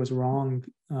something was wrong,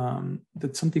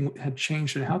 that something had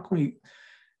changed. And how can we,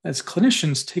 as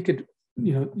clinicians, take it,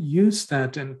 use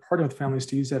that and partner with families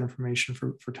to use that information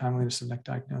for timeliness of NEC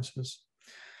diagnosis.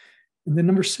 And then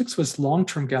number 6 was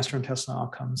long-term gastrointestinal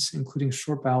outcomes, including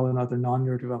short bowel and other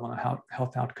non-neurodevelopmental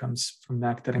health outcomes from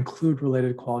NEC that include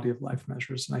related quality of life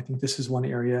measures. And I think this is one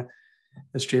area,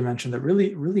 as Jay mentioned, that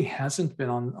really hasn't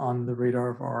been on the radar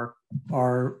of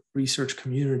our research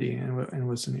community, and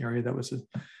was an area that was a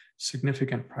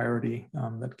significant priority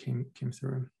that came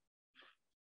through.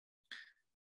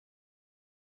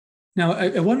 Now,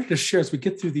 I wanted to share, as we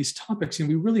get through these topics,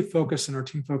 we really focus, and our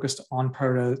team focused on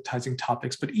prioritizing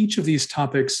topics, but each of these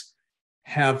topics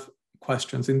have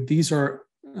questions. And these are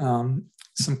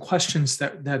some questions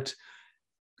that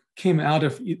came out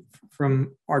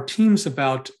from our teams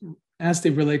about, as they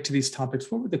relate to these topics,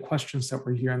 what were the questions that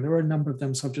were here? And there were a number of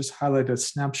them, so I've just highlighted a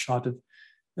snapshot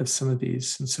of some of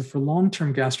these. And so for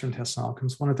long-term gastrointestinal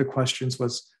outcomes, one of the questions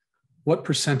was, what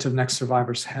 % of NEC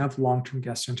survivors have long-term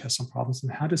gastrointestinal problems,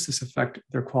 and how does this affect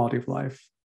their quality of life?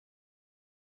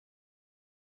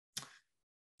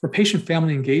 For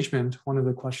patient-family engagement, one of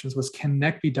the questions was, can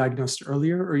NEC be diagnosed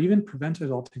earlier or even prevented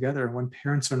altogether when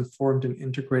parents are informed and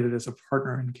integrated as a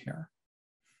partner in care?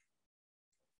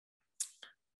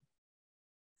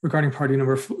 Regarding priority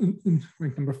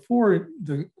number 4,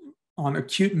 on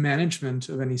acute management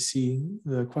of NEC,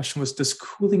 the question was, does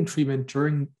cooling treatment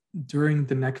during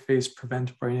the NEC phase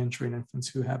prevent brain injury in infants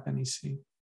who have NEC?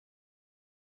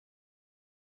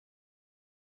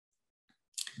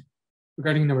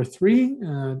 Regarding number 3,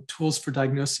 tools for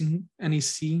diagnosing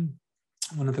NEC,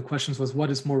 one of the questions was,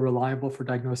 what is more reliable for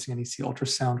diagnosing NEC,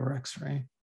 ultrasound or X-ray?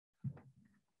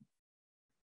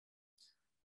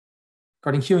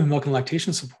 Regarding human milk and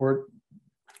lactation support,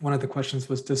 one of the questions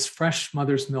was, does fresh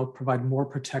mother's milk provide more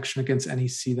protection against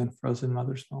NEC than frozen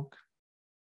mother's milk?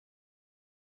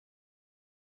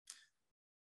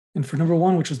 And for number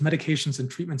 1, which was medications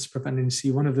and treatments to prevent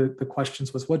NEC, one of the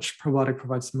questions was, which probiotic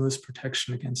provides the most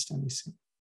protection against NEC?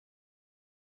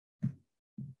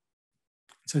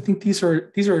 So I think these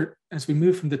are as we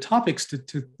move from the topics to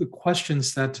the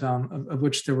questions that of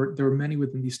which there were many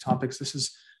within these topics. This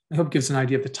is, I hope, gives an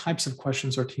idea of the types of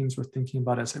questions our teams were thinking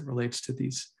about as it relates to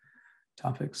these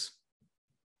topics.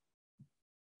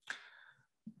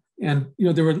 And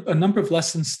there were a number of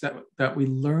lessons that we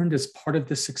learned as part of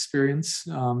this experience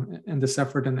and this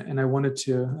effort, and I wanted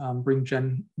to bring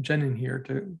Jen in here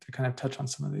to kind of touch on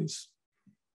some of these.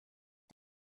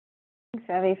 Thanks,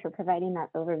 Ravi, for providing that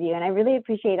overview, and I really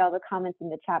appreciate all the comments in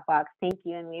the chat box. Thank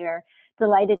you, and we are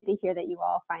delighted to hear that you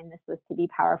all find this list to be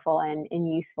powerful and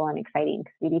useful and exciting,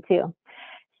 because we do too.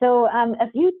 So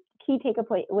a few key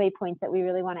takeaway points that we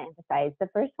really want to emphasize. The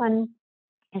first one,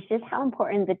 it's just how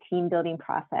important the team building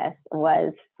process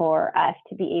was for us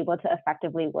to be able to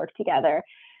effectively work together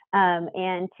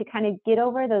and to kind of get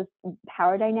over those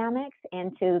power dynamics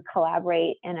and to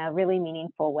collaborate in a really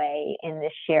meaningful way in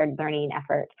this shared learning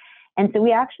effort. And so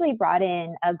we actually brought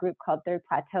in a group called Third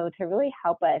Plateau to really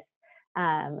help us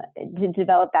to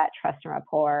develop that trust and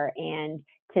rapport, and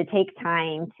to take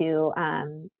time to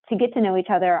get to know each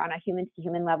other on a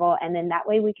human-to-human level. And then that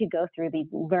way we could go through these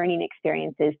learning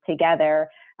experiences together,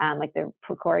 like the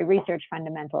PCORI research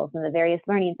fundamentals and the various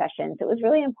learning sessions. It was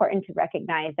really important to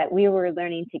recognize that we were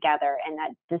learning together, and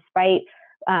that despite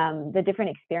the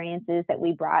different experiences that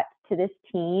we brought to this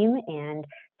team, and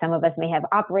some of us may have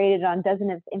operated on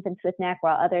dozens of infants with NEC,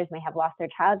 while others may have lost their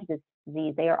child to this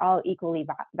disease, they are all equally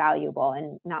valuable,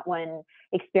 and not one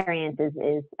experience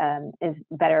is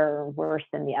better or worse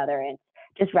than the other. It's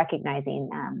just recognizing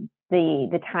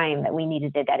the time that we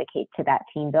needed to dedicate to that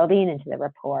team building and to the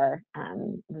rapport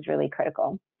was really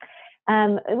critical.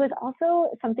 It was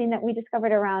also something that we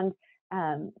discovered around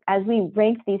as we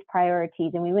ranked these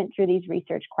priorities and we went through these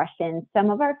research questions, some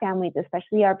of our families,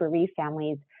 especially our bereaved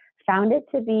families, found it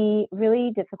to be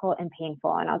really difficult and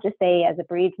painful. And I'll just say, as a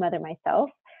bereaved mother myself,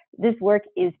 this work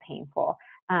is painful.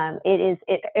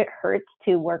 It hurts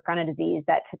to work on a disease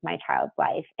that took my child's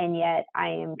life. And yet I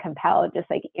am compelled, just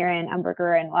like Erin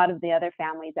Umberger and a lot of the other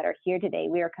families that are here today,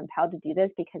 we are compelled to do this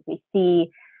because we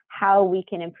see how we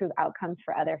can improve outcomes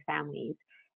for other families.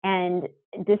 And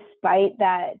despite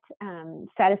that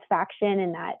satisfaction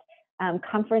and that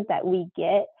comfort that we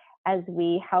get as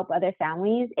we help other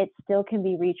families, it still can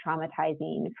be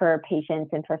re-traumatizing for patients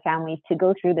and for families to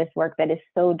go through this work that is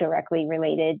so directly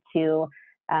related to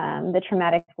the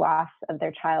traumatic loss of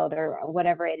their child or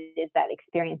whatever it is, that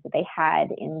experience that they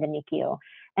had in the NICU.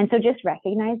 And so just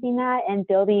recognizing that and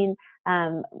building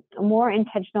more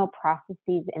intentional processes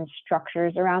and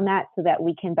structures around that so that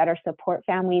we can better support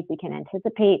families, we can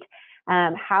anticipate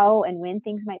how and when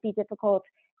things might be difficult,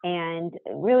 and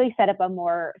really set up a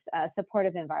more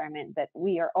supportive environment that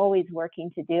we are always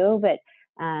working to do, but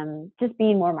just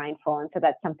being more mindful. And so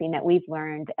that's something that we've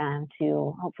learned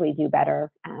to hopefully do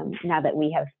better now that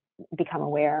we have become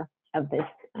aware of this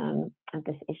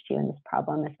issue and this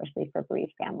problem, especially for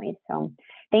bereaved families. So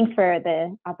thanks for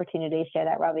the opportunity to share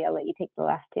that, Robbie. I'll let you take the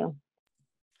last two.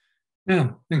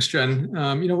 Yeah, thanks, Jen.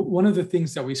 One of the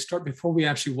things that we start before we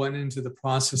actually went into the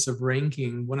process of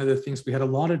ranking, one of the things we had a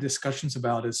lot of discussions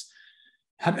about is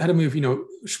how to move,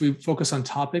 should we focus on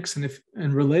topics,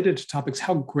 and related to topics,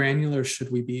 how granular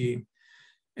should we be?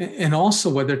 And also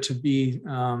whether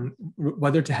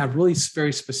to have really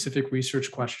very specific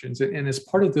research questions. And as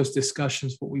part of those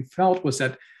discussions, what we felt was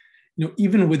that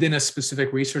even within a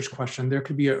specific research question, there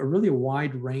could be a really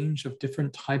wide range of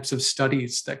different types of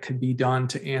studies that could be done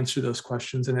to answer those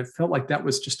questions. And it felt like that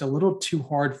was just a little too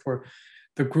hard for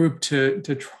the group to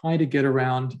try to get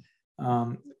around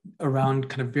kind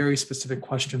of very specific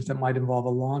questions that might involve a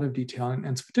lot of detail.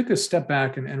 And so we took a step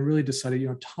back and really decided,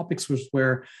 topics was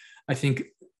where I think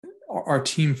our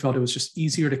team felt it was just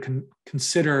easier to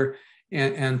consider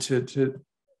and to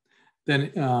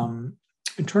then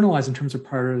internalize in terms of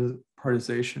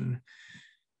prioritization.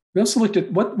 We also looked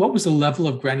at what was the level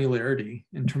of granularity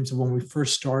in terms of when we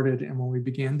first started and when we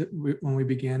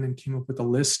began and came up with a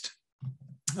list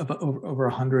of over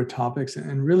 100 topics.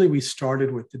 And really we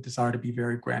started with the desire to be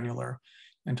very granular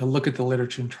and to look at the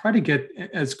literature and try to get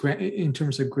in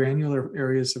terms of granular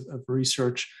areas of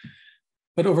research.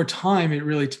 But over time,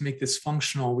 to make this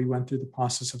functional, we went through the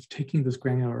process of taking those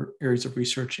granular areas of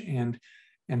research and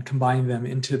combining them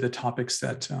into the topics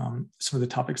that some of the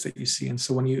topics that you see. And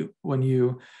so when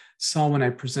you saw when I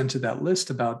presented that list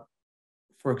about,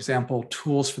 for example,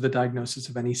 tools for the diagnosis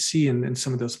of NEC, and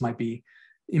some of those might be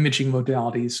imaging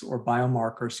modalities or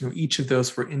biomarkers, each of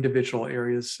those were individual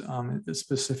areas,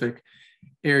 specific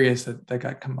areas that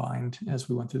got combined as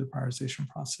we went through the prioritization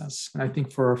process. And I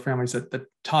think for our families that the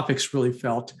topics really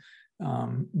felt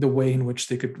the way in which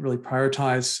they could really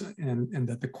prioritize, and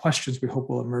that the questions we hope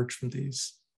will emerge from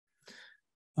these.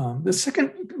 The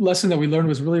second lesson that we learned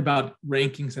was really about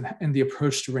rankings and the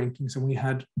approach to rankings. And we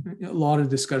had a lot of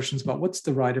discussions about what's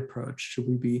the right approach. Should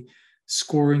we be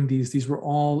scoring these? These were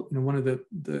all, one of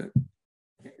the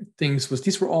things was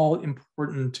these were all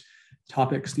important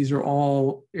topics. These are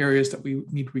all areas that we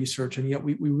need research, and yet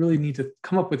we really need to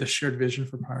come up with a shared vision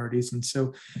for priorities. And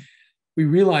so we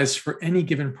realized for any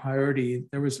given priority,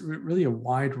 there was really a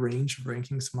wide range of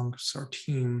rankings amongst our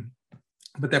team,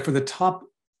 but that for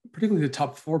particularly the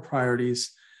top 4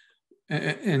 priorities,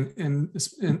 and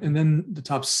then the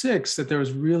top 6, that there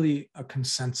was really a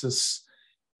consensus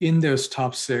in those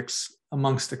top 6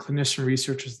 amongst the clinician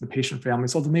researchers and the patient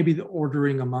families, although maybe the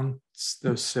ordering amongst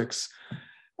those 6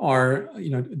 are,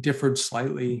 differed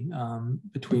slightly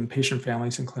between patient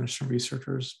families and clinician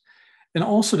researchers. And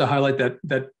also to highlight that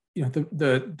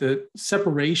the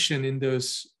separation in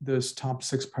those top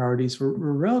 6 priorities were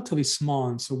relatively small.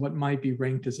 And so what might be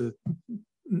ranked as a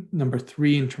number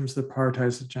 3 in terms of the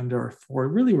prioritized agenda, or 4,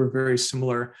 really were very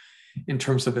similar in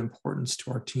terms of importance to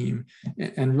our team.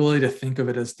 And really to think of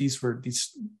it as these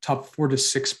top 4 to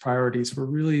 6 priorities were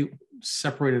really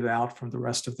separated out from the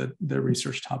rest of the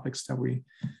research topics that we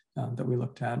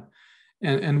looked at.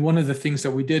 And one of the things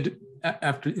that we did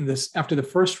after the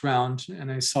first round,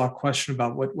 and I saw a question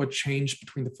about what changed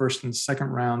between the first and the second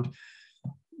round.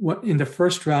 In the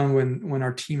first round, when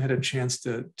our team had a chance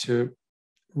to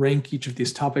rank each of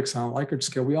these topics on a Likert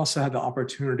scale, we also had the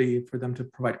opportunity for them to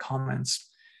provide comments.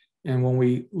 And when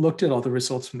we looked at all the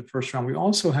results from the first round, we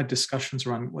also had discussions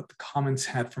around what the comments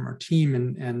had from our team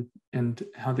and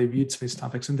how they viewed some of these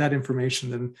topics. And that information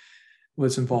then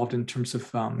was involved in terms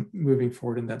of moving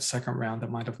forward in that second round that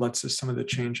might have led to some of the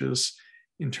changes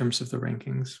in terms of the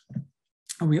rankings.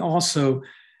 And we also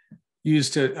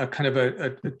used a kind of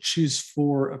a choose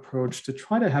four approach to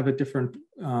try to have a different,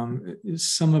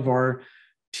 some of our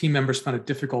team members found it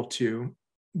difficult to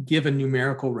give a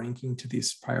numerical ranking to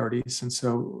these priorities. And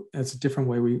so as a different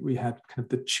way, we had kind of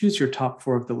the choose your top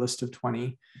four of the list of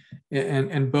 20,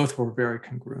 and both were very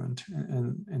congruent.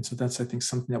 And so that's, I think,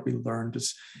 something that we learned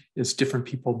is different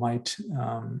people might,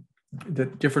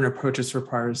 that different approaches for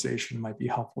prioritization might be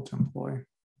helpful to employ.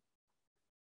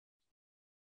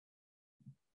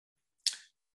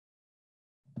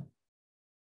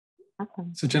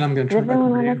 Awesome. So Jen, I'm going to turn it back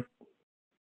over to you.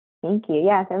 Thank you.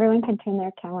 Yes, everyone can turn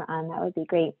their camera on. That would be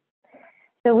great.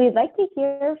 So we'd like to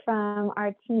hear from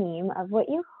our team of what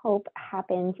you hope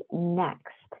happens next.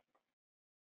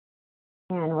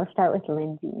 And we'll start with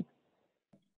Lindsay.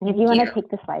 And if you want to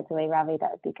take the slides away, Ravi, that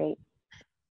would be great.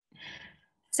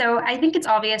 So I think it's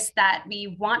obvious that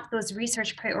we want those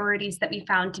research priorities that we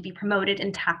found to be promoted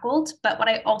and tackled. But what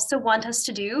I also want us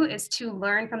to do is to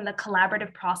learn from the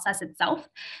collaborative process itself.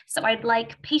 So I'd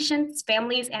like patients,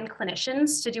 families, and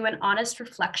clinicians to do an honest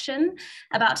reflection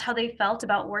about how they felt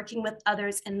about working with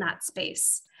others in that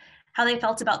space, how they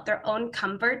felt about their own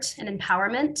comfort and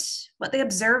empowerment, what they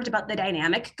observed about the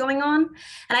dynamic going on.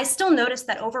 And I still noticed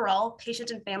that overall,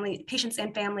 patients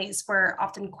and families were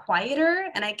often quieter.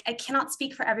 And I cannot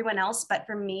speak for everyone else, but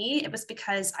for me, it was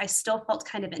because I still felt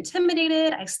kind of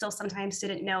intimidated. I still sometimes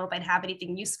didn't know if I'd have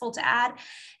anything useful to add.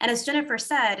 And as Jennifer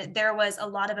said, there was a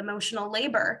lot of emotional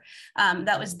labor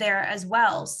that was there as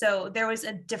well. So there was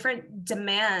a different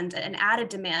demand, an added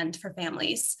demand for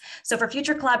families. So for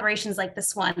future collaborations like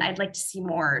this one, I'd like to see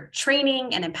more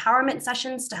training and empowerment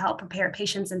sessions to help prepare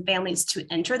patients and families to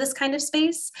enter this kind of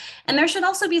space. And there should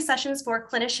also be sessions for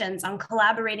clinicians on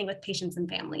collaborating with patients and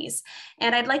families.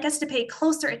 And I'd like us to pay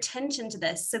closer attention to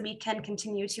this so we can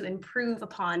continue to improve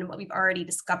upon what we've already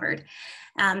discovered.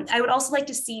 I would also like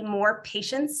to see more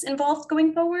patients involved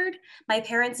going forward. My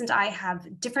parents and I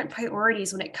have different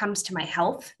priorities when it comes to my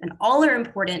health, and all are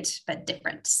important, but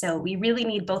different. So we really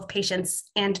need both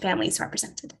patients and families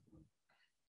represented.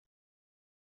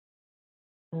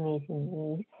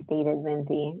 Amazingly stated,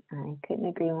 Lindsay. I couldn't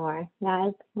agree more.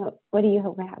 Naz, what do you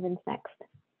hope happens next?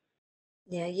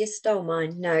 Yeah, you stole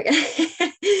mine. No,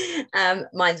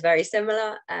 mine's very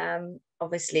similar.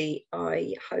 Obviously,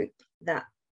 I hope that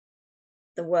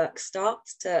the work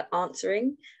starts to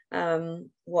answering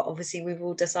what obviously we've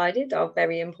all decided are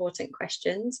very important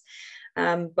questions.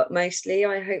 But mostly,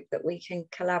 I hope that we can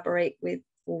collaborate with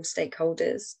all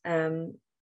stakeholders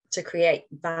to create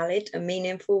valid and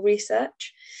meaningful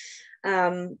research.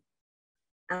 And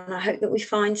I hope that we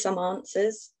find some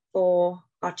answers for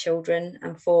our children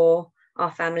and for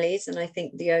our families. And I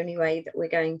think the only way that we're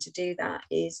going to do that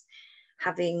is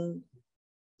having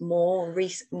more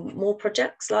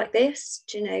projects like this,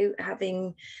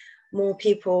 having more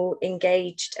people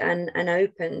engaged and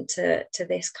open to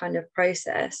this kind of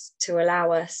process to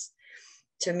allow us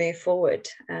to move forward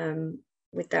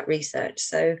with that research.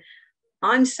 So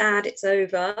I'm sad it's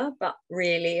over, but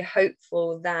really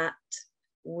hopeful that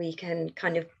we can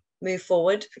kind of move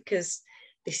forward, because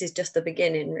this is just the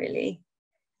beginning, really.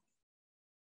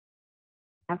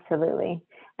 Absolutely.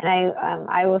 And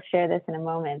I will share this in a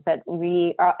moment, but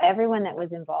everyone that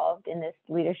was involved in this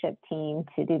leadership team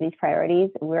to do these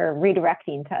priorities, we're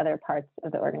redirecting to other parts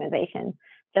of the organization.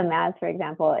 So Maz, for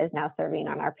example, is now serving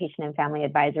on our Patient and Family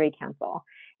Advisory Council.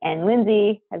 And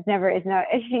Lindsay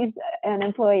she's an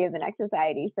employee of the NEC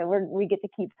Society, so we get to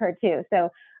keep her too. So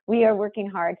we are working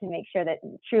hard to make sure that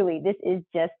truly this is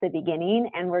just the beginning,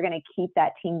 and we're going to keep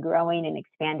that team growing and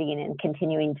expanding and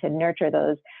continuing to nurture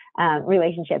those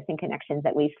relationships and connections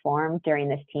that we've formed during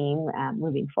this team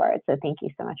moving forward. So thank you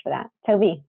so much for that.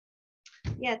 Toby.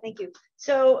 Yeah, thank you.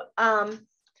 So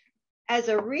as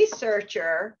a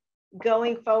researcher,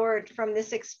 going forward from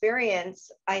this experience,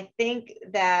 I think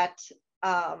that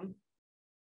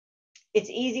it's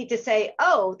easy to say,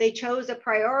 oh, they chose a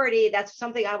priority, that's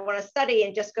something I want to study,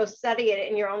 and just go study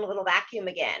it in your own little vacuum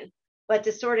again. But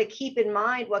to sort of keep in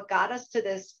mind what got us to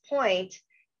this point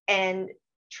and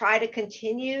try to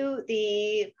continue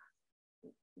the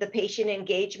patient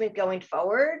engagement going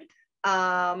forward.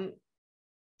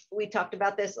 We talked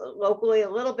about this locally a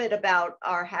little bit about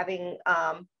our having,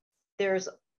 there's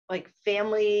like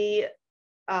family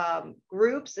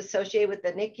groups associated with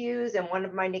the NICUs, and one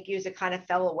of my NICUs that kind of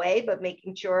fell away, but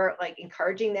making sure, like,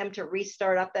 encouraging them to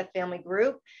restart up that family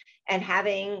group, and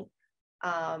having,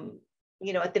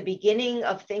 you know, at the beginning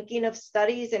of thinking of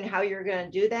studies and how you're going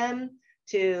to do them,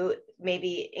 to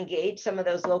maybe engage some of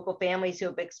those local families who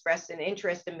have expressed an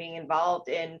interest in being involved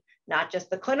in not just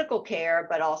the clinical care,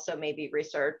 but also maybe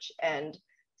research. And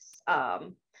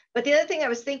but the other thing I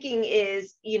was thinking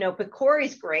is, you know,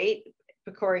 PCORI's great.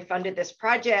 PCORI funded this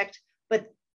project, but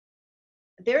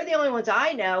they're the only ones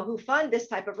I know who fund this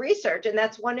type of research, and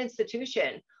that's one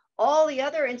institution. All the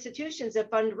other institutions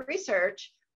that fund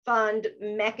research fund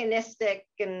mechanistic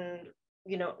and,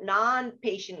 you know,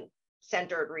 non-patient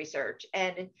centered research.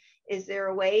 And is there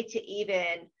a way to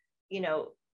even, you know,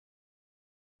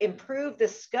 improve the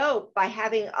scope by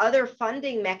having other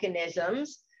funding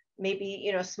mechanisms, maybe,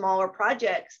 you know, smaller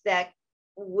projects that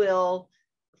will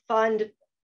fund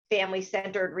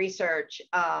family-centered research,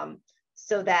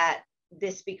 so that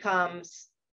this becomes,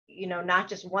 you know, not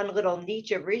just one little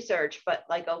niche of research, but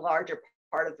like a larger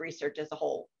part of research as a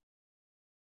whole.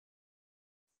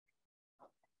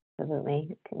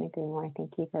 Absolutely. Couldn't agree more.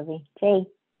 Thank you, Toby. Jay.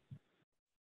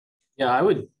 Yeah, I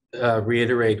would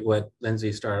reiterate what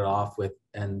Lindsay started off with,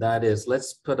 and that is,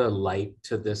 let's put a light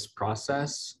to this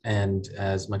process, and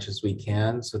as much as we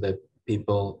can, so that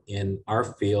people in our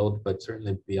field, but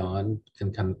certainly beyond,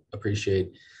 can kind of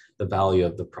appreciate the value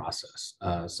of the process.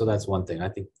 So that's one thing. I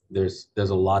think there's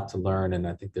a lot to learn, and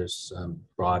I think there's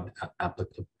broad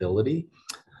applicability.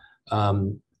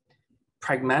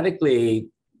 Pragmatically,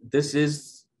 this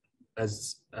is,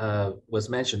 as was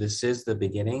mentioned, this is the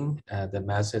beginning that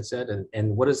Maz had said.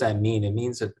 And what does that mean? It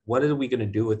means that, what are we going to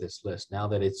do with this list now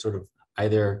that it's sort of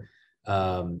either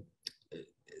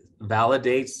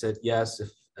validates that, yes, if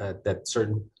that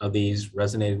certain of these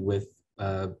resonated with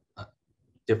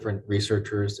different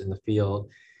researchers in the field,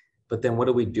 but then what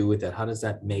do we do with that? How does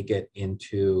that make it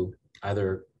into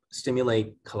either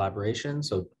stimulate collaboration?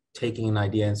 So taking an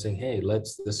idea and saying, hey,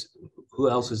 who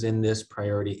else is in this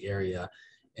priority area,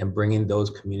 and bringing those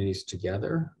communities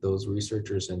together, those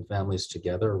researchers and families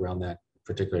together around that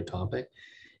particular topic.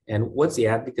 And what's the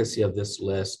advocacy of this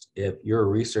list if you're a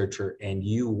researcher and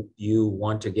you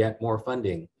want to get more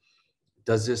funding?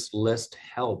 Does this list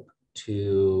help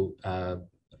to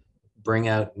bring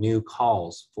out new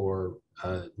calls for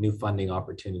new funding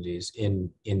opportunities in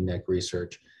NEC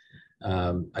research?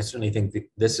 I certainly think that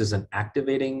this is an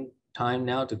activating time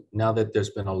now that there's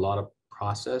been a lot of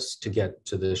process to get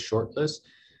to this short list.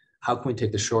 How can we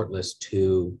take the short list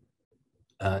to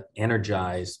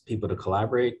energize people to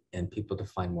collaborate and people to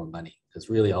find more money? Because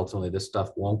really, ultimately, this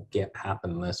stuff won't happen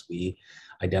unless we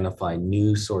identify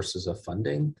new sources of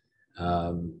funding.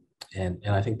 And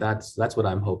I think that's what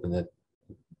I'm hoping, that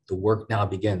the work now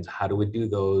begins. How do we do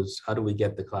those? How do we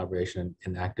get the collaboration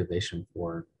and activation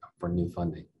for new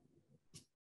funding?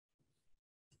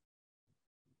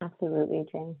 Absolutely,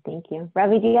 Jay. Thank you.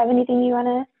 Ravi, do you have anything you want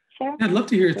to share? Yeah, I'd love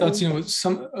to hear your thoughts. You know, with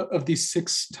some of these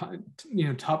 6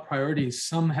 top priorities,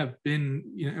 some have been,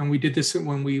 and we did this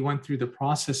when we went through the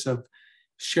process of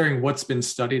sharing what's been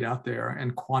studied out there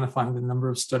and quantifying the number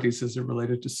of studies as it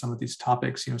related to some of these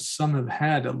topics. You know, some have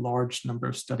had a large number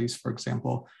of studies, for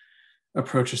example,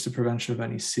 approaches to prevention of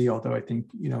NEC, although I think,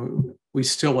 we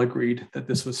still agreed that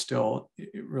this was still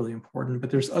really important.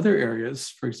 But there's other areas,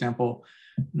 for example,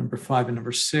 number 5 and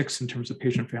number 6, in terms of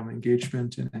patient-family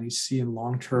engagement and NEC and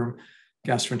long-term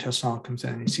gastrointestinal outcomes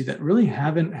and NEC, that really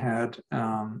haven't had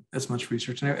as much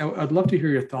research. And I'd love to hear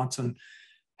your thoughts on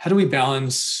how do we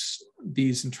balance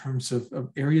these in terms of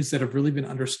areas that have really been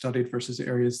understudied versus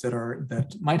areas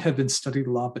that might have been studied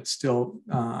a lot, but still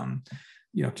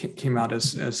came out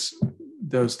as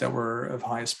those that were of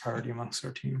highest priority amongst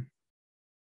our team.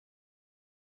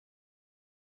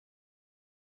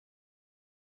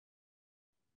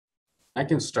 I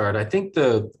can start. I think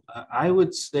I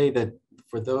would say that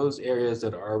for those areas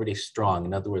that are already strong,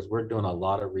 in other words, we're doing a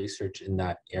lot of research in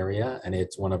that area, and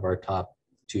it's one of our top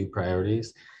 2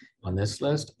 priorities on this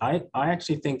list. I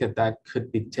actually think that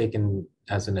could be taken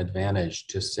as an advantage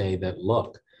to say that,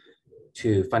 look,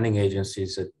 to funding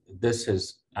agencies, that this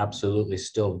is absolutely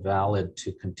still valid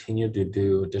to continue to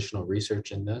do additional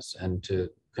research in this and to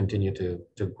continue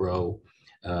to grow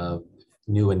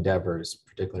new endeavors,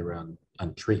 particularly around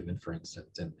on treatment, for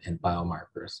instance, and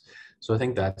biomarkers. So I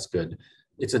think that's good.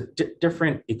 It's a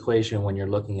different equation when you're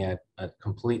looking at a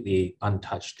completely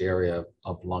untouched area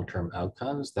of long-term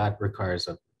outcomes. That requires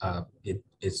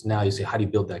it's now you say, how do you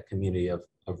build that community of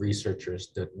researchers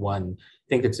that, one,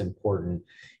 think it's important,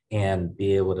 and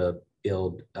be able to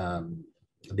build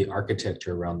the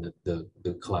architecture around the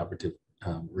collaborative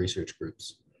research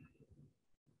groups.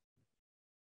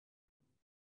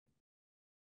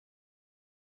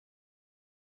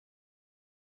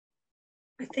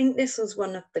 I think this was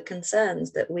one of the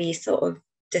concerns that we sort of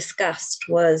discussed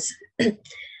was,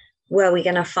 were we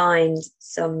going to find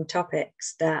some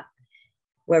topics that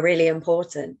were really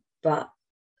important, but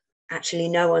actually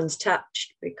no one's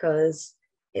touched because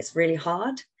it's really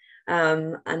hard.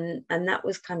 And that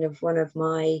was kind of one of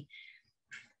my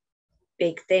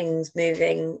big things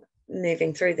moving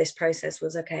through this process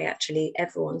was, okay, actually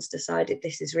everyone's decided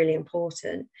this is really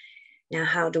important. Now,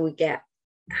 how do we get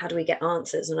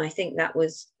answers? And I think that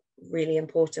was really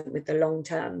important with the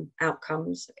long-term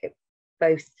outcomes,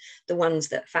 both the ones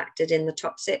that factored in the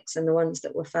top 6 and the ones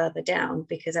that were further down,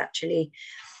 because actually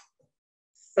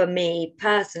for me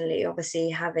personally, obviously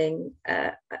having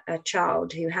a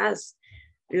child who has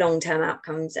long-term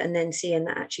outcomes and then seeing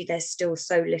that actually there's still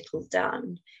so little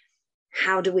done,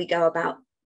 how do we go about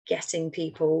getting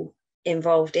people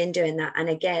involved in doing that? And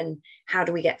again, how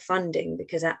do we get funding?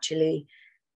 Because actually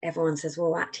everyone says,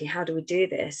 well, actually, how do we do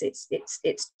this?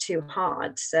 It's too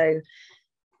hard. So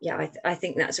yeah, I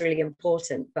think that's really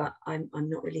important, but I'm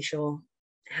not really sure,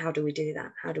 how do we do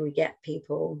that? How do we get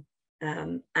people?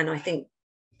 And I think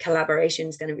collaboration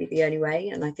is going to be the only way.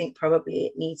 And I think probably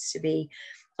it needs to be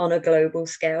on a global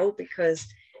scale, because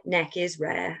NEC is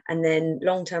rare, and then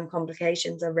long-term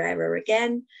complications are rarer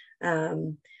again.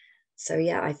 So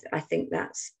yeah, I think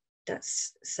that's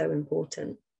so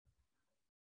important.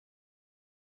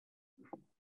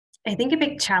 I think a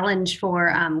big challenge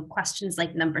for questions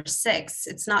like number 6,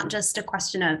 it's not just a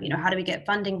question of, how do we get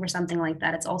funding for something like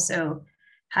that? It's also,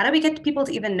 how do we get people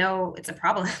to even know it's a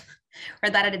problem or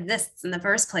that it exists in the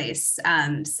first place?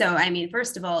 So, I mean,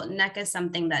 first of all, NEC is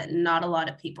something that not a lot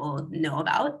of people know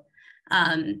about.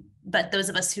 But those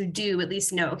of us who do at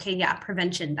least know, okay, yeah,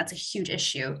 prevention, that's a huge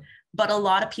issue. But a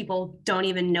lot of people don't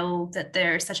even know that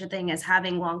there's such a thing as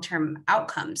having long-term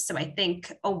outcomes. So I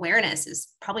think awareness is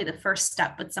probably the first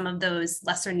step with some of those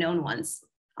lesser known ones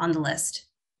on the list.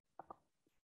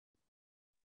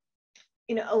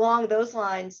 Along those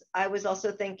lines, I was also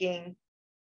thinking,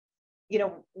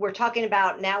 we're talking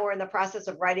about, now we're in the process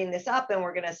of writing this up and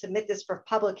we're going to submit this for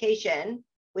publication,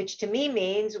 which to me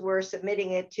means we're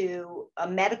submitting it to a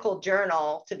medical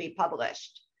journal to be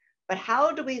published. But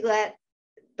how do we let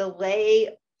the lay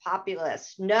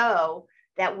populace know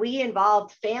that we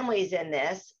involved families in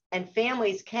this, and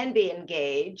families can be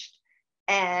engaged?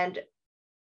 And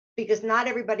because not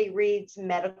everybody reads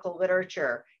medical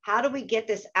literature, how do we get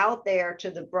this out there to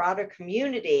the broader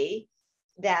community?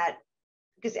 That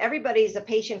because everybody's a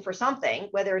patient for something,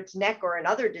 whether it's NEC or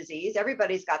another disease,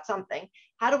 everybody's got something.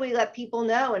 How do we let people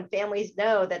know and families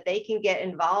know that they can get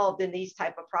involved in these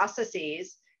type of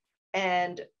processes?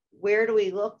 And where do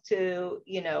we look to,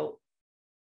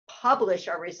 publish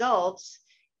our results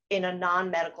in a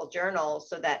non-medical journal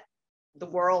so that the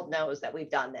world knows that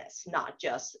we've done this, not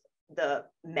just the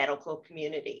medical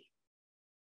community?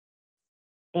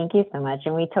 Thank you so much.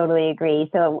 And we totally agree.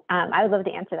 So I would love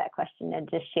to answer that question and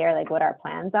just share like what our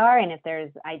plans are and if there's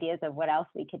ideas of what else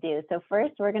we could do. So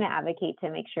first, we're going to advocate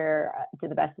to make sure to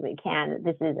the best that we can that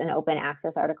this is an open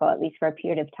access article, at least for a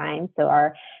period of time. So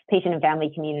our patient and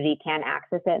family community can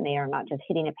access it and they are not just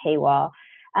hitting a paywall.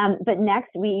 But next,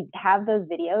 we have those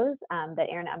videos that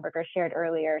Erin Umberger shared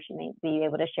earlier. She may be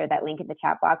able to share that link in the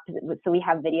chat box. So we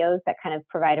have videos that kind of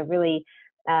provide a really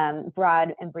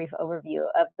broad and brief overview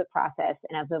of the process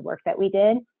and of the work that we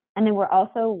did. And then we're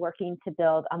also working to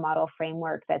build a model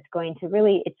framework that's going to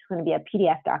really, it's going to be a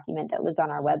PDF document that lives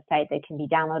on our website that can be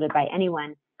downloaded by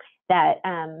anyone that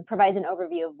provides an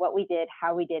overview of what we did,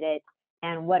 how we did it,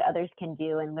 and what others can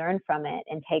do and learn from it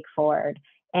and take forward.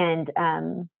 And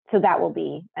so that will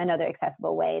be another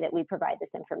accessible way that we provide this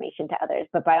information to others.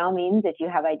 But by all means, if you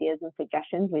have ideas and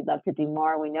suggestions, we'd love to do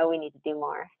more. We know we need to do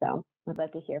more. So we'd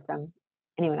love to hear from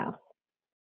anyone else.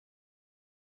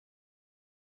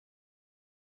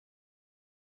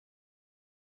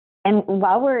 And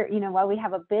while we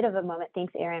have a bit of a moment,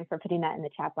 thanks, Erin, for putting that in the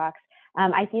chat box.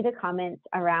 I see the comments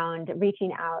around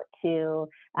reaching out to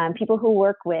people who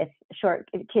work with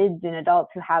kids and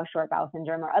adults who have short bowel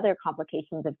syndrome or other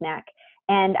complications of NEC.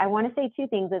 And I want to say two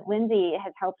things that Lindsay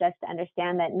has helped us to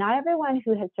understand that not everyone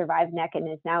who has survived NEC and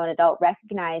is now an adult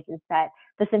recognizes that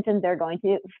the symptoms they're going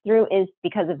through is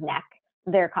because of NEC,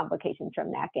 their complications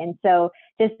from NEC. And so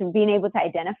just being able to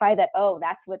identify that, oh,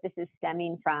 that's what this is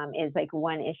stemming from is like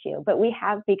one issue. But we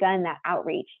have begun that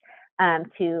outreach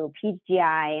to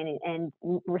PGI and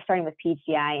we're starting with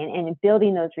PGI and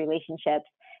building those relationships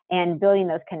and building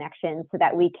those connections so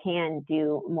that we can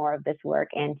do more of this work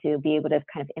and to be able to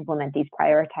kind of implement these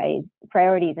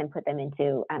priorities and put them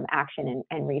into action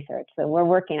and research. So we're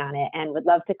working on it and would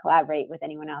love to collaborate with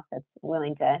anyone else that's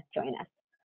willing to join us.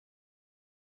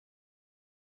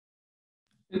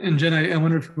 And Jen, I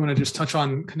wonder if you want to just touch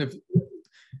on kind of,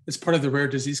 as part of the rare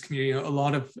disease community, a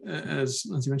lot of, as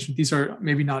you mentioned, these are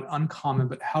maybe not uncommon,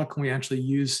 but how can we actually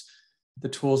use the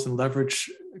tools and leverage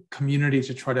community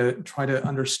to try to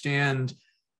understand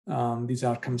these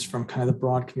outcomes from kind of the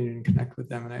broad community and connect with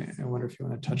them? And I wonder if you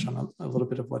want to touch on a little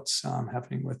bit of what's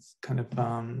happening with kind of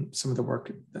some of the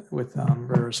work with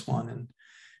RARES1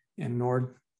 and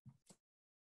NORD.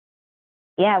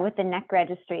 Yeah, with the NEC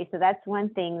registry. So that's one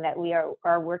thing that we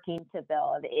are working to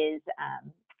build is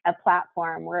a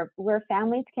platform where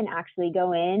families can actually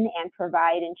go in and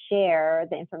provide and share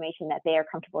the information that they are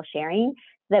comfortable sharing,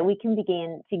 so that we can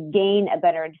begin to gain a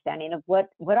better understanding of what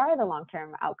are the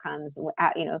long-term outcomes,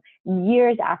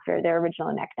 years after their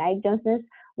original NEC diagnosis.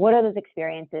 What are those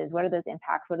experiences? What are those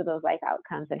impacts? What are those life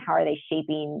outcomes? And how are they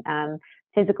shaping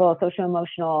physical, social,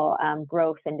 emotional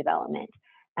growth and development?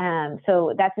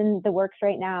 So that's in the works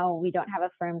right now. We don't have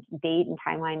a firm date and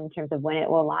timeline in terms of when it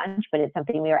will launch, but it's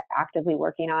something we are actively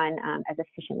working on as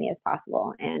efficiently as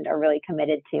possible, and are really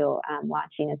committed to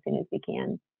launching as soon as we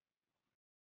can.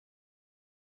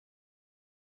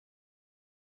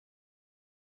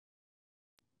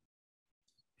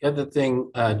 The other thing,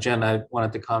 Jen, I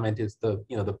wanted to comment is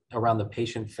around the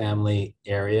patient family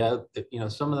area.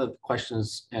 Some of the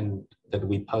questions that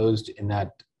we posed in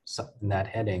that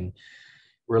heading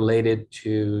related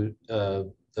to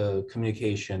the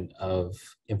communication of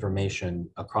information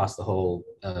across the whole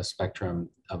spectrum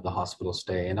of the hospital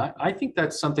stay. And I think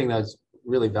that's something that's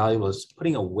really valuable, is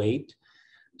putting a weight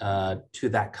to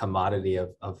that commodity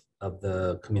of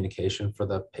the communication for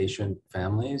the patient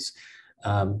families,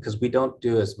 because we don't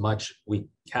do as much. We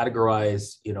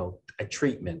categorize, a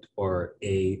treatment or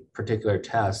a particular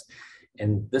test.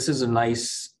 And this is a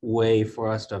nice way for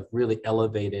us to have really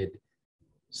elevated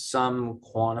some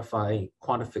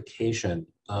quantification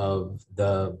of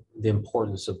the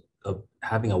importance of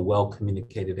having a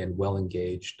well-communicated and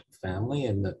well-engaged family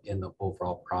in the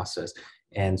overall process,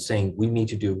 and saying we need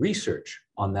to do research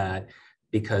on that,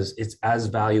 because it's as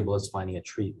valuable as finding a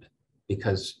treatment.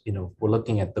 Because we're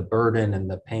looking at the burden and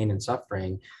the pain and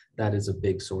suffering, that is a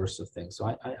big source of things.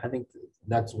 So I think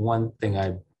that's one thing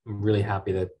I'm really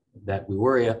happy that we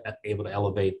were able to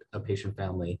elevate a patient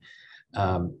family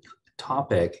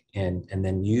topic, and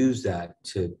then use that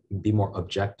to be more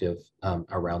objective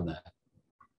around that.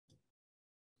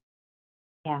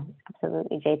 Yeah,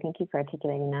 absolutely, Jay. Thank you for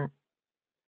articulating that.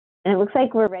 And it looks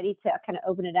like we're ready to kind of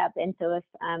open it up. And so if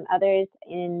others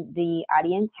in the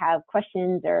audience have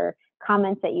questions or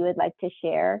comments that you would like to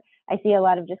share, I see a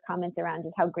lot of just comments around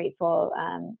just how grateful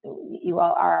you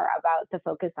all are about the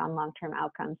focus on long-term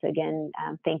outcomes. So again,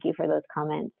 thank you for those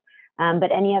comments.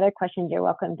 But any other questions, you're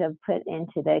welcome to put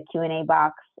into the Q&A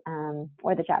box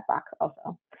or the chat box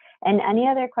also. And any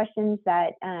other questions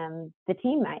that the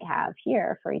team might have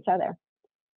here for each other.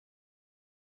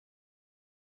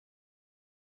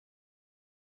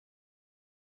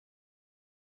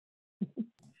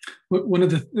 One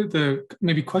of the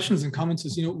maybe questions and comments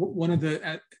is, one of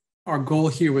our goal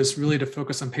here was really to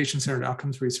focus on patient-centered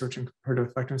outcomes research and comparative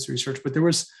effectiveness research. But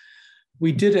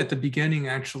we did at the beginning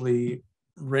actually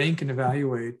rank and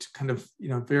evaluate kind of,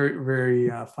 very,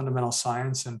 very fundamental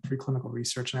science and preclinical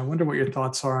research. And I wonder what your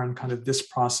thoughts are on kind of this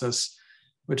process,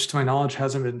 which to my knowledge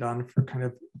hasn't been done for kind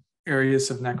of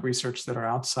areas of NEC research that are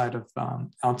outside of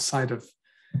kind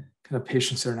of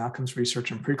patient-centered outcomes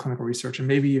research and preclinical research. And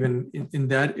maybe even in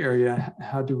that area,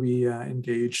 how do we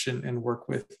engage and work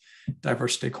with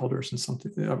diverse stakeholders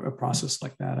in a process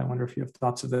like that? I wonder if you have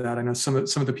thoughts of that. I know some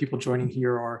of the people joining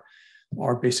here are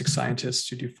basic scientists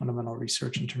who do fundamental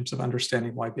research in terms of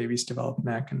understanding why babies develop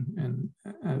NEC, and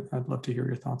I'd love to hear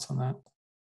your thoughts on that.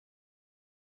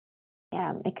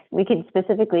 Yeah, we could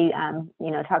specifically,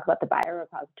 talk about the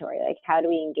biorepository, like how do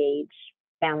we engage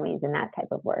families in that type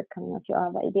of work? I don't know if you all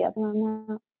have ideas around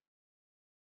that.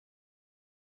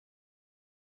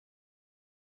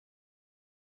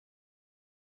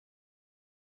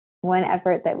 One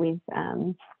effort that we've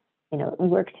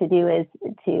work to do is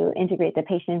to integrate the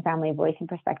patient and family voice and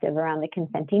perspective around the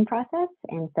consenting process.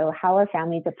 And so how are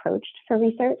families approached for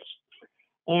research,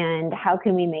 and how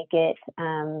can we make it,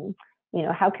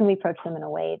 how can we approach them in a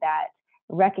way that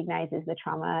recognizes the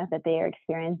trauma that they are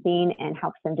experiencing and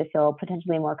helps them to feel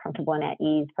potentially more comfortable and at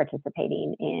ease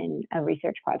participating in a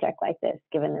research project like this,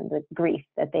 given the grief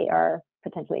that they are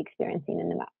potentially experiencing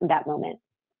in that moment.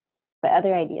 But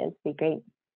other ideas would be great.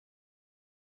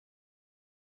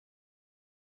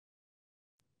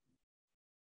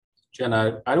 Jen,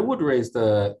 I would raise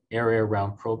the area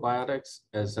around probiotics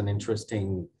as an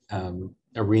interesting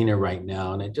arena right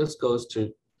now. And it just goes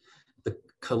to the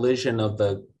collision of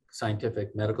the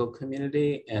scientific medical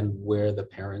community and where the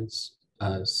parents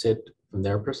sit from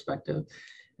their perspective.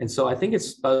 And so I think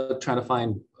it's about trying to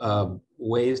find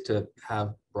ways to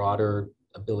have broader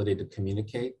ability to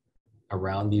communicate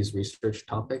around these research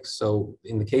topics. So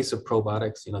in the case of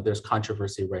probiotics, there's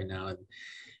controversy right now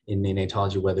in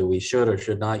neonatology whether we should or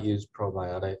should not use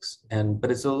probiotics.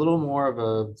 But it's a little more of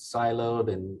a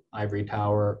siloed and ivory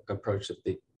tower approach of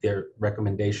their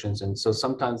recommendations. And so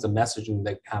sometimes the messaging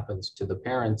that happens to the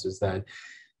parents is that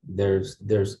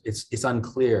it's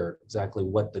unclear exactly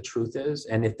what the truth is.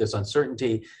 And if there's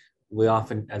uncertainty, we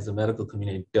often, as a medical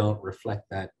community, don't reflect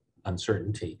that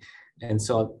uncertainty. And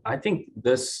so I think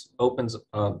this opens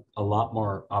a lot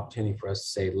more opportunity for us to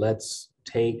say, let's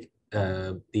take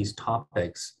these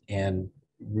topics and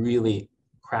really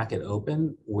crack it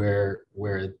open where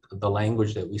the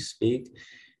language that we speak,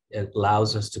 it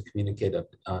allows us to communicate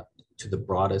to the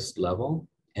broadest level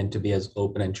and to be as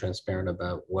open and transparent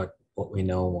about what we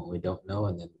know and what we don't know,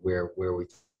 and then where we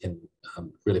can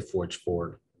really forge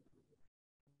forward.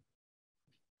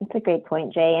 That's a great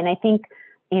point, Jay. And I think,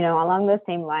 along those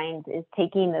same lines is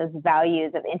taking those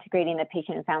values of integrating the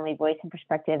patient and family voice and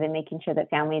perspective and making sure that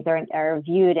families are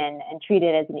viewed and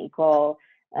treated as an equally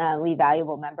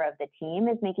valuable member of the team,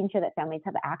 is making sure that families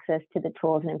have access to the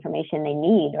tools and information they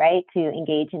need, right, to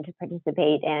engage and to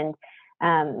participate. And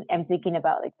I'm thinking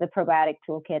about like the probiotic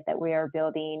toolkit that we are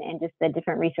building and just the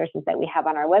different resources that we have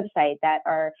on our website that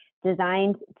are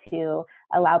designed to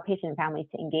allow patient and families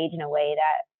to engage in a way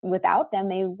that without them,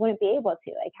 they wouldn't be able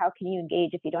to. Like, how can you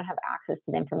engage if you don't have access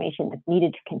to the information that's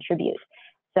needed to contribute?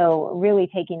 So really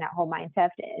taking that whole mindset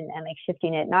and like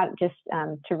shifting it, not just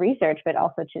to research, but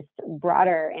also just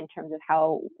broader in terms of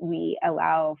how we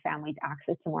allow families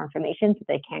access to more information so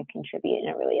they can contribute in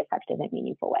a really effective and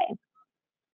meaningful way.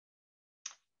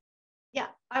 Yeah,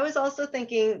 I was also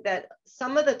thinking that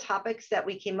some of the topics that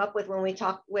we came up with when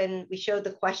we showed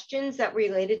the questions that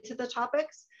related to the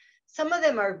topics, some of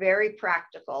them are very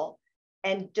practical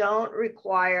and don't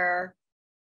require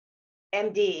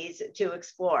MDs to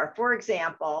explore. For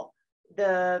example,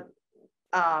 the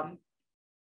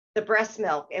breast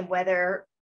milk and whether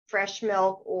fresh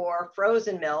milk or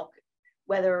frozen milk,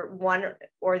 whether one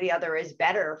or the other is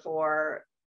better for,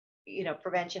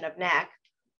 prevention of NEC,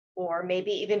 or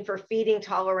maybe even for feeding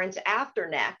tolerance after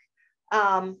NEC.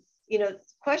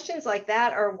 Questions like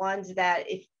that are ones that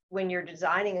when you're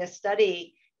designing a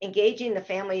study, engaging the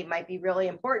family might be really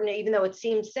important, even though it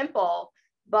seems simple,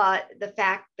 but the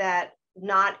fact that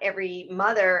not every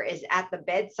mother is at the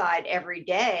bedside every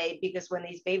day, because when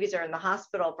these babies are in the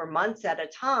hospital for months at a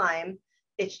time,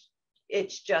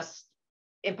 it's just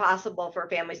impossible for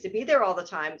families to be there all the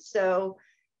time. So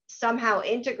somehow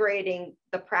integrating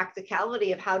the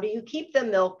practicality of how do you keep the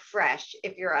milk fresh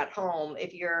if you're at home,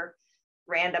 if you're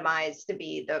randomized to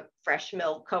be the fresh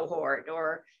milk cohort,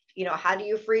 or how do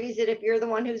you freeze it if you're the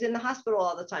one who's in the hospital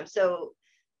all the time? So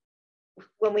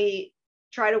when we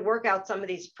try to work out some of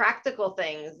these practical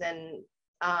things and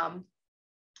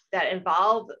that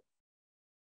involve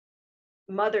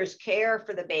mother's care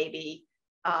for the baby,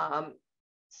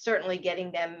 certainly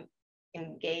getting them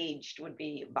engaged would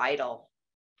be vital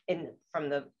from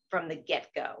the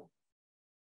get-go.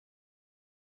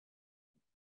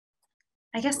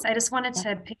 I guess I just wanted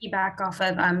to piggyback off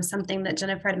of something that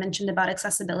Jennifer had mentioned about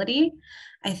accessibility.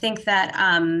 I think that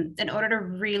in order to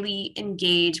really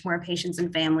engage more patients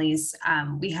and families,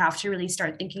 we have to really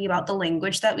start thinking about the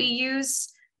language that we use.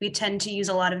 We tend to use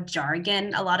a lot of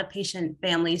jargon. A lot of patient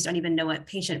families don't even know what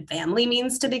patient family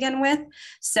means to begin with.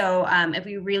 So if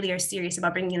we really are serious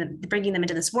about bringing them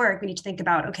into this work, we need to think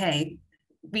about, okay,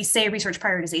 we say research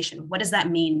prioritization. What does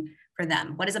that mean for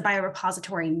them? What does a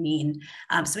biorepository mean?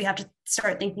 So we have to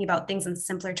start thinking about things in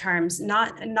simpler terms,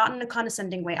 not in a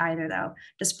condescending way either, though,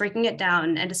 just breaking it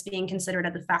down and just being considerate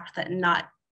of the fact that not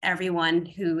everyone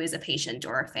who is a patient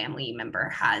or a family member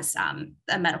has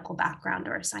a medical background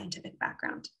or a scientific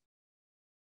background.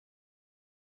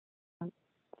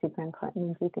 Super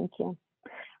important, thank you.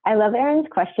 I love Erin's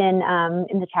question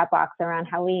in the chat box around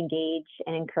how we engage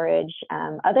and encourage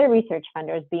other research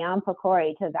funders beyond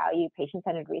PCORI to value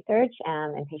patient-centered research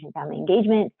and patient-family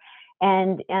engagement.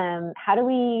 And how do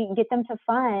we get them to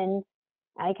fund,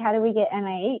 like how do we get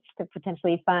NIH to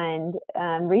potentially fund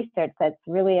research that's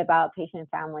really about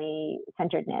patient-family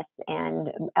centeredness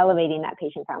and elevating that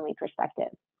patient-family perspective?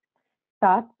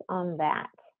 Thoughts on that?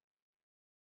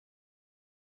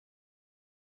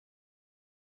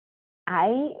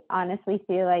 I honestly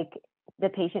feel like the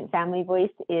patient-family voice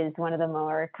is one of the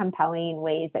more compelling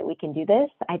ways that we can do this.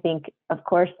 I think, of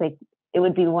course, like it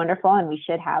would be wonderful, and we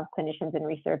should have clinicians and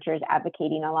researchers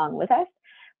advocating along with us.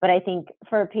 But I think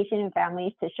for patient and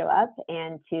families to show up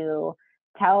and to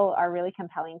tell our really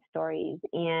compelling stories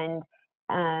and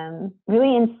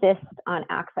really insist on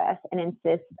access and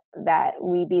insist that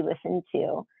we be listened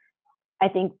to, I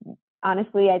think,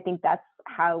 honestly, I think that's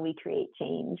how we create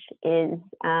change, is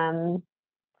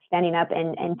standing up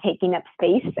and taking up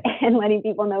space and letting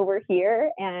people know we're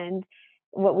here and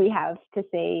what we have to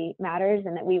say matters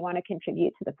and that we want to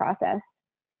contribute to the process.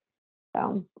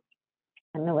 So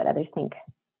I don't know what others think.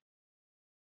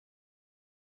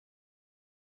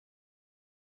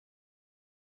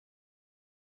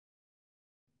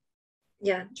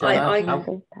 Yeah, sorry, you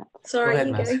go.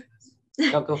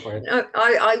 No, go for it. No,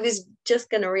 I was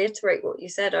just going to reiterate what you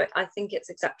said. I think it's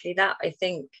exactly that. I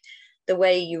think the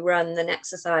way you run the NEC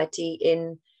Society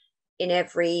in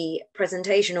every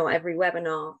presentation or every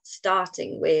webinar,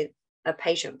 starting with a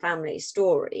patient family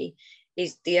story,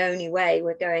 is the only way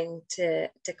we're going to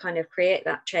kind of create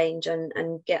that change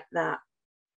and get that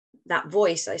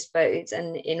voice, I suppose.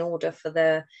 And in order for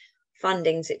the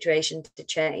funding situation to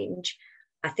change,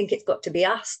 I think it's got to be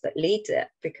us that leads it,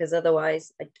 because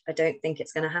otherwise I don't think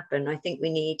it's going to happen. I think we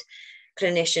need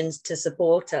clinicians to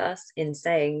support us in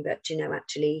saying that, you know,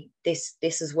 actually this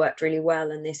has worked really well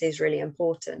and this is really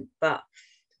important. But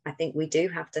I think we do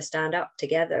have to stand up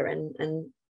together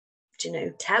and you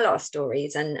know, tell our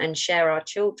stories and share our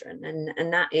children.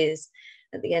 And that is,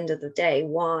 at the end of the day,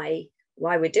 why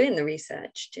we're doing the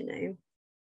research, you know.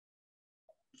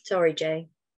 Sorry, Jay.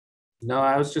 No,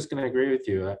 I was just going to agree with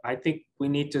you. I think we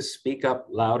need to speak up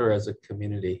louder as a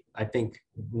community. I think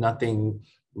nothing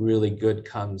really good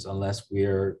comes unless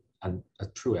we're a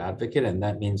true advocate, and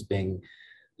that means being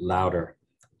louder,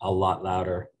 a lot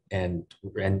louder. And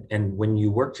when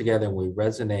you work together and we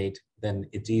resonate, then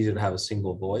it's easier to have a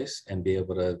single voice and be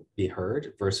able to be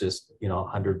heard versus, you know,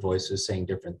 100 voices saying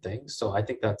different things. So I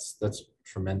think that's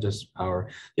tremendous power.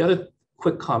 The other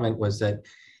quick comment was that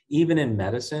even in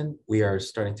medicine, we are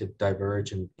starting to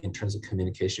diverge in terms of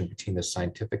communication between the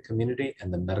scientific community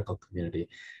and the medical community.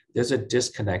 There's a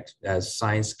disconnect as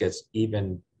science gets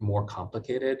even more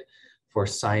complicated for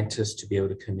scientists to be able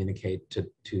to communicate to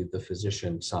the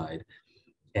physician side.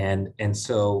 And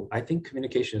so I think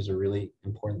communication is a really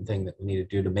important thing that we need to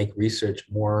do to make research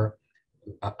more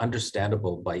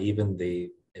understandable by even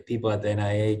the people at the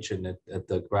NIH and at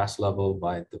the grass level,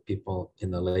 by the people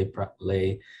in the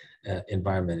lay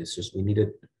environment. It's just, we need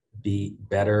to be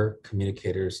better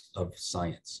communicators of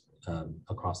science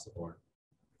across the board.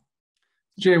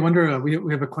 Jay, I wonder,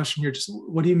 we have a question here. Just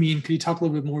what do you mean? Can you talk a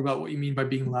little bit more about what you mean by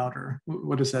being louder?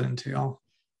 What does that entail?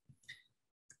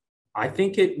 I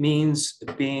think it means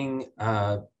being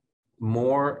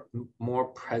more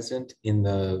present in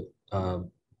the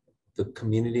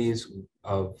communities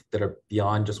that are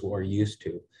beyond just what we're used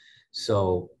to.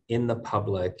 So in the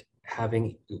public,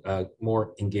 having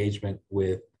more engagement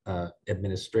with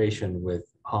administration, with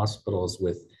hospitals,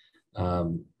 with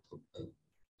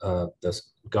the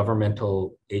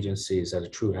governmental agencies at a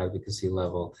true advocacy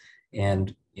level,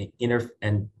 and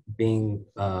being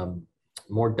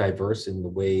more diverse in the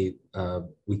way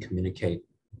we communicate,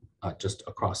 just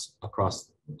across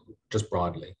just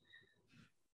broadly.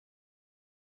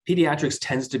 Pediatrics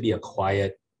tends to be a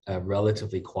quiet,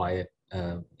 relatively quiet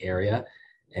area.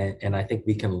 And I think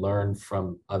we can learn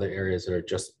from other areas that are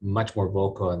just much more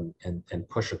vocal and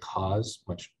push a cause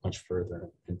much further.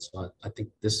 And so I think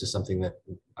this is something that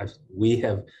we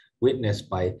have witnessed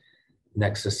by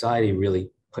NEC Society really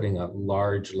putting a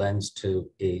large lens to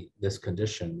this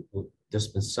condition. There's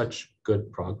been such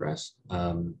good progress,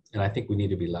 and I think we need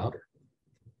to be louder.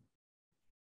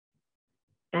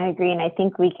 I agree, and I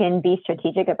think we can be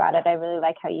strategic about it. I really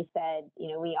like how you said,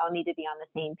 you know, we all need to be on the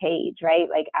same page, right?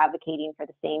 Like advocating for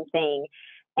the same thing,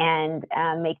 and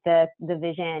make the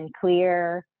vision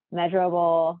clear,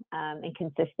 measurable, and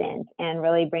consistent, and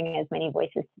really bring as many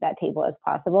voices to that table as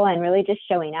possible, and really just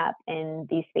showing up in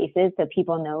these spaces so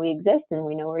people know we exist and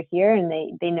we know we're here, and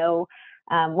they know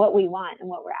what we want and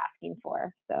what we're asking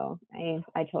for. So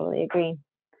I totally agree.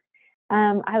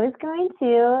 I was going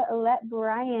to let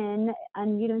Brian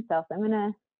unmute himself. I'm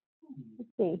gonna, let's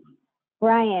see.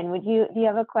 Brian, do you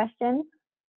have a question?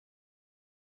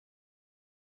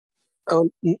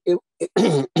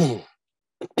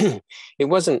 It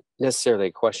wasn't necessarily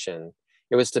a question.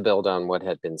 It was to build on what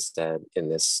had been said in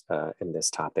this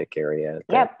topic area.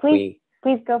 Yeah, please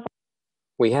go for it.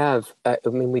 We have,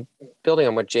 building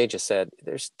on what Jay just said,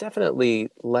 there's definitely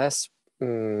less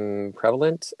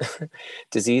prevalent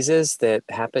diseases that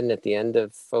happen at the end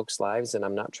of folks' lives. And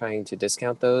I'm not trying to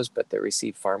discount those, but that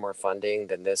receive far more funding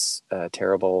than this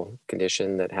terrible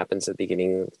condition that happens at the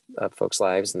beginning of folks'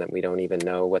 lives, and that we don't even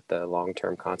know what the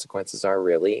long-term consequences are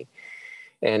really,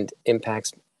 and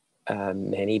impacts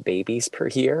many babies per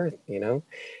year, you know,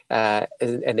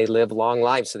 and they live long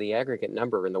lives. So the aggregate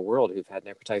number in the world who've had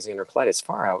necrotizing enterocolitis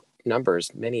far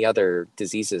outnumbers many other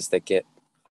diseases that get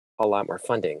a lot more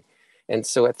funding. And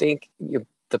so I think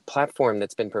the platform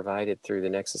that's been provided through the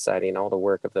NEC Society and all the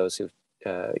work of those who've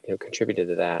contributed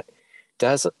to that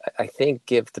does, I think,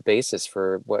 give the basis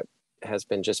for what has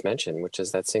been just mentioned, which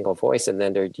is that single voice, and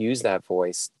then to use that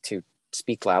voice to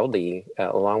speak loudly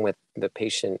along with the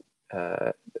patients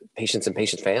and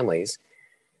patient families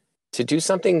to do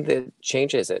something that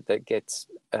changes it, that gets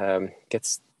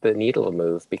the needle to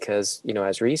move. Because, you know,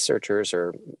 as researchers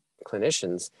or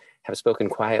clinicians have spoken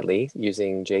quietly,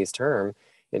 using Jay's term,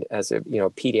 as a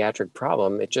pediatric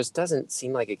problem, it just doesn't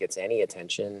seem like it gets any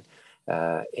attention,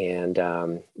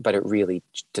 but it really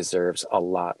deserves a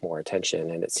lot more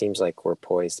attention. And it seems like we're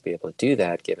poised to be able to do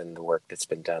that given the work that's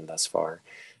been done thus far.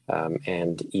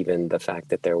 And even the fact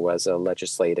that there was a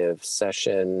legislative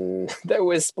session that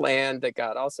was planned that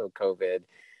got also COVID,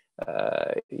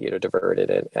 diverted.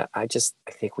 And I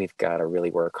think we've got to really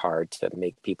work hard to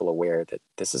make people aware that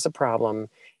this is a problem.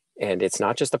 And it's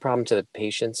not just a problem to the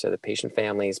patients or the patient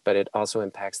families, but it also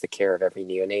impacts the care of every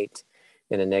neonate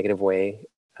in a negative way.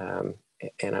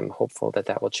 And I'm hopeful that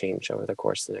that will change over the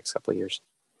course of the next couple of years.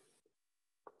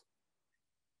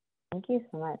 Thank you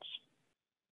so much.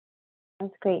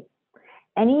 That's great.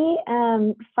 Any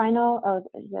final,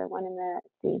 is there one in the, let's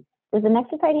see. Does the NEC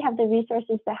Society have the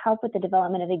resources to help with the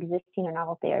development of existing or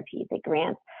novel therapies, like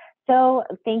grants? So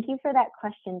thank you for that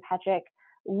question, Patrick.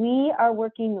 We are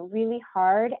working really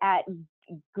hard at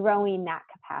growing that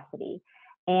capacity.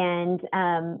 And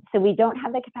so we don't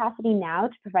have the capacity now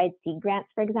to provide seed grants,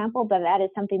 for example, but that is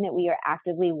something that we are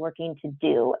actively working to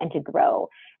do and to grow.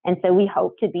 And so we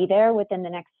hope to be there within the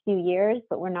next few years,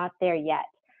 but we're not there yet.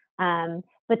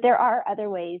 But there are other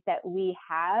ways that we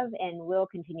have and will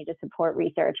continue to support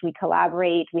research. We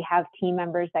collaborate, we have team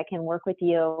members that can work with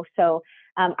you. So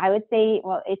I would say,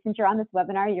 well, since you're on this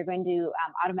webinar, you're going to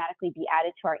automatically be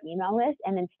added to our email list,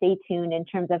 and then stay tuned in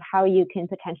terms of how you can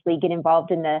potentially get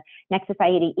involved in the NEC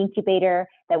Society incubator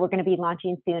that we're going to be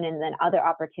launching soon, and then other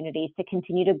opportunities to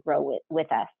continue to grow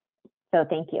with us. So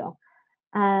thank you.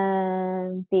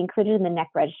 Be included in the NEC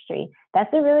registry.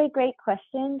 That's a really great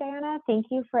question, Diana. Thank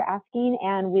you for asking,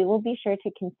 and we will be sure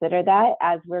to consider that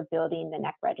as we're building the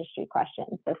NEC registry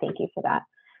questions. So thank you for that.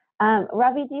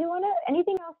 Ravi, do you want to,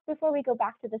 anything else before we go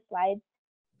back to the slides?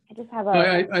 I just have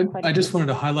I just wanted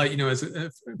to highlight,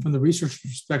 from the research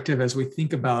perspective, as we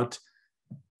think about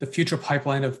the future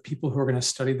pipeline of people who are going to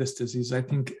study this disease, I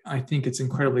think it's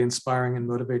incredibly inspiring and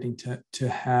motivating to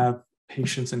have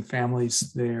patients and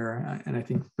families there. And I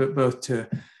think both to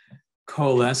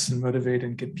coalesce and motivate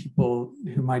and get people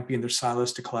who might be in their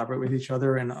silos to collaborate with each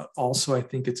other. And also, I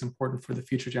think it's important for the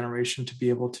future generation to be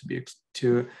able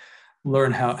to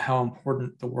learn how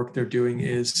important the work they're doing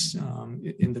is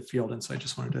in the field. And so I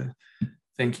just wanted to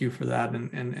thank you for that,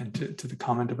 and to the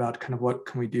comment about kind of what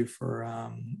can we do for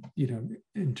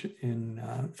in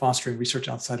fostering research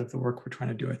outside of the work we're trying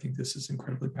to do. I think this is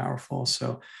incredibly powerful.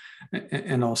 So,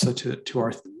 and also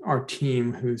to our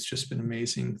team, who's just been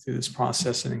amazing through this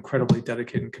process and incredibly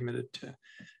dedicated and committed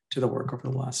to the work over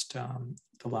the last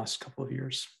couple of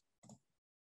years.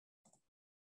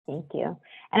 Thank you.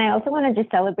 And I also want to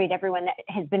just celebrate everyone that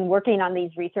has been working on these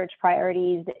research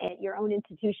priorities at your own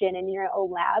institution and your own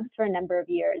labs for a number of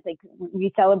years. Like,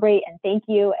 we celebrate and thank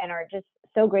you, and are just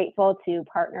so grateful to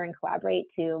partner and collaborate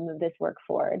to move this work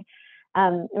forward.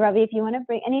 Ravi, if you want to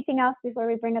bring anything else before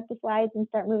we bring up the slides and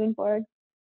start moving forward.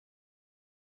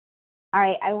 All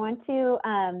right, I want to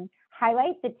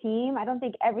highlight the team. I don't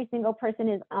think every single person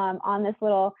is on this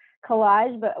little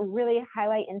collage, but really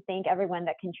highlight and thank everyone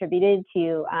that contributed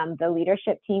to the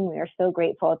leadership team. We are so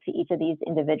grateful to each of these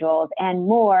individuals and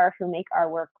more who make our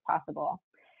work possible.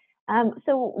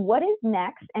 So what is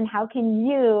next, and how can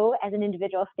you as an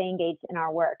individual stay engaged in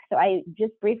our work? So I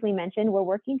just briefly mentioned we're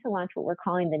working to launch what we're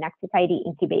calling the NEC Society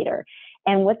Incubator.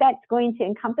 And what that's going to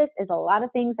encompass is a lot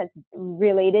of things that's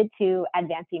related to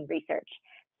advancing research.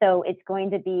 So it's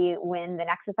going to be when the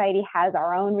NEC Society has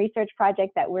our own research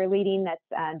project that we're leading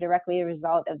that's directly a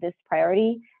result of this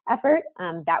priority effort,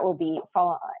 that will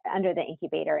fall under the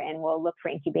incubator, and we'll look for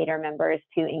incubator members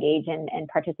to engage and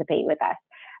participate with us.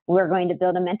 We're going to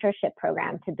build a mentorship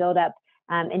program to build up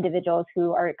individuals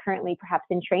who are currently perhaps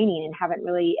in training and haven't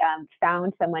really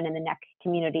found someone in the NEC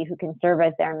community who can serve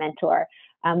as their mentor.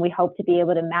 We hope to be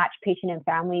able to match patient and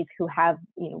families who have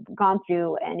gone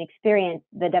through and experienced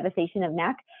the devastation of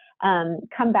NEC,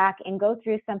 come back and go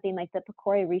through something like the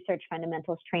PCORI Research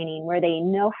Fundamentals training, where they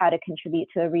know how to contribute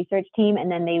to a research team,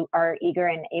 and then they are eager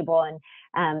and able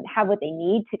and have what they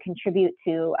need to contribute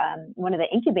to one of the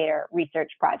incubator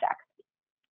research projects.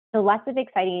 So lots of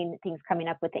exciting things coming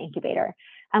up with the incubator.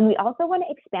 We also want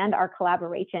to expand our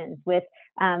collaborations with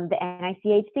the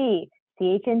NICHC,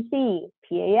 CHNC,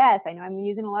 PAS. I know I'm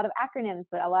using a lot of acronyms,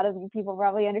 but a lot of people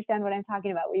probably understand what I'm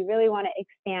talking about. We really want to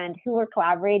expand who we're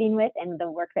collaborating with and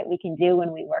the work that we can do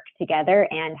when we work together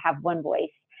and have one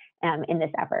voice in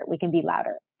this effort. We can be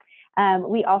louder.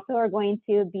 We also are going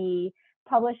to be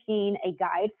publishing a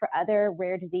guide for other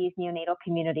rare disease neonatal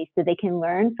communities so they can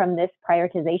learn from this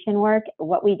prioritization work,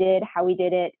 what we did, how we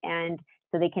did it, and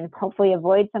so they can hopefully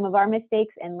avoid some of our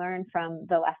mistakes and learn from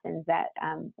the lessons that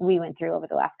we went through over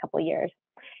the last couple of years.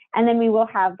 And then we will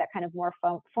have that kind of more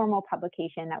formal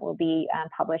publication that will be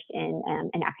published in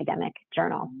an academic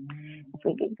journal. If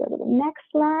we could go to the next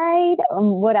slide.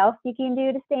 What else you can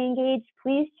do to stay engaged?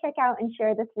 Please check out and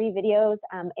share the 3 videos.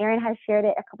 Erin has shared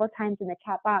it a couple of times in the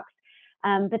chat box.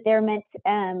 But they're meant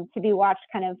to be watched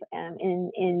kind of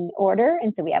in order.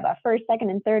 And so we have a first,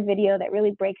 second, and third video that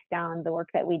really breaks down the work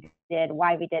that we did,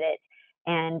 why we did it,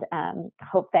 and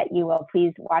hope that you will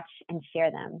please watch and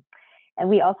share them. And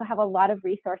we also have a lot of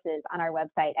resources on our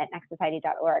website at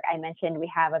necsociety.org. I mentioned we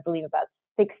have, I believe, about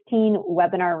 16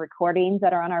 webinar recordings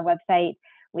that are on our website.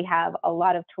 We have a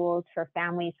lot of tools for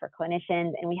families, for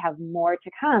clinicians, and we have more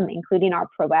to come, including our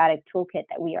probiotic toolkit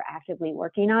that we are actively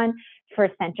working on for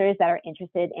centers that are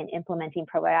interested in implementing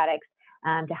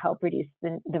probiotics to help reduce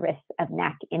the risk of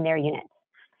NEC in their units.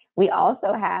 We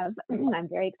also have, I'm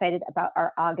very excited about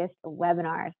our August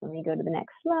webinars. Let me go to the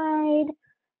next slide.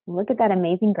 Look at that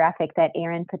amazing graphic that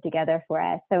Erin put together for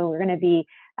us. So we're going to be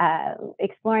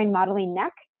exploring modeling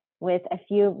NEC with a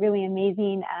few really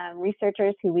amazing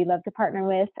researchers who we love to partner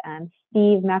with,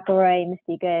 Steve McElroy,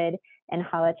 Misty Good, and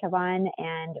Hala Chavan,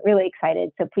 and really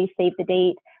excited. So please save the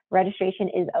date. Registration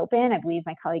is open. I believe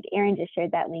my colleague Erin just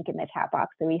shared that link in the chat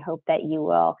box. So we hope that you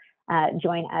will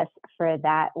join us for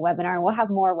that webinar. We'll have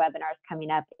more webinars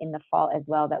coming up in the fall as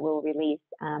well that we'll release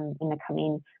in the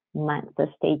coming months. So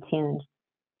stay tuned.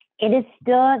 It is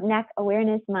still NEC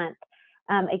Awareness Month.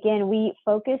 Again, we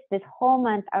focus this whole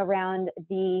month around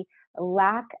the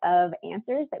lack of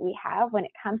answers that we have when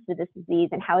it comes to this disease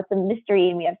and how it's a mystery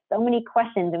and we have so many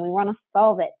questions and we want to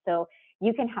solve it. So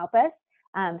you can help us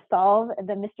solve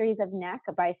the mysteries of NEC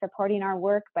by supporting our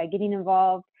work, by getting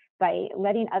involved, by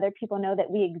letting other people know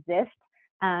that we exist,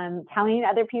 telling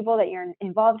other people that you're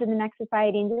involved in the NEC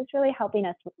Society, and just really helping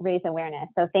us raise awareness.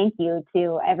 So thank you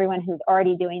to everyone who's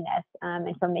already doing this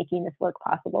and for making this work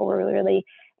possible. We're really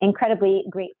incredibly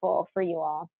grateful for you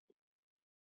all.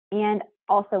 And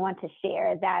also want to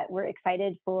share that we're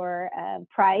excited for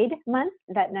Pride Month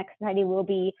that NEC Society will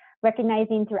be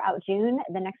recognizing throughout June.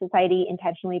 The NEC Society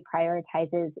intentionally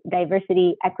prioritizes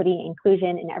diversity, equity,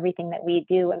 inclusion in everything that we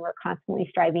do, and we're constantly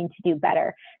striving to do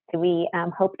better. So we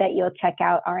hope that you'll check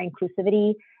out our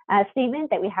inclusivity statement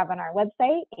that we have on our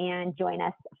website and join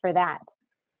us for that.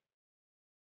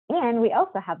 And we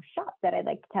also have shops that I'd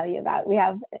like to tell you about. We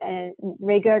have a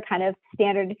regular kind of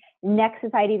standard NEC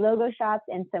Society logo shops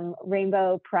and some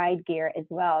rainbow pride gear as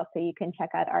well. So you can check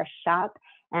out our shop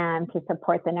to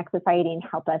support the NEC Society and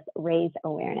help us raise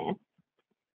awareness.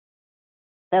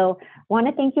 So want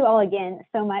to thank you all again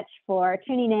so much for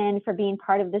tuning in, for being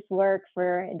part of this work,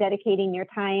 for dedicating your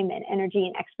time and energy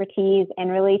and expertise, and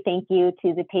really thank you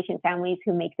to the patient families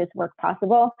who make this work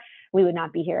possible. We would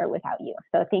not be here without you.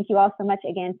 So thank you all so much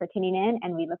again for tuning in,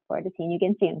 and we look forward to seeing you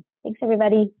again soon. Thanks,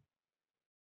 everybody.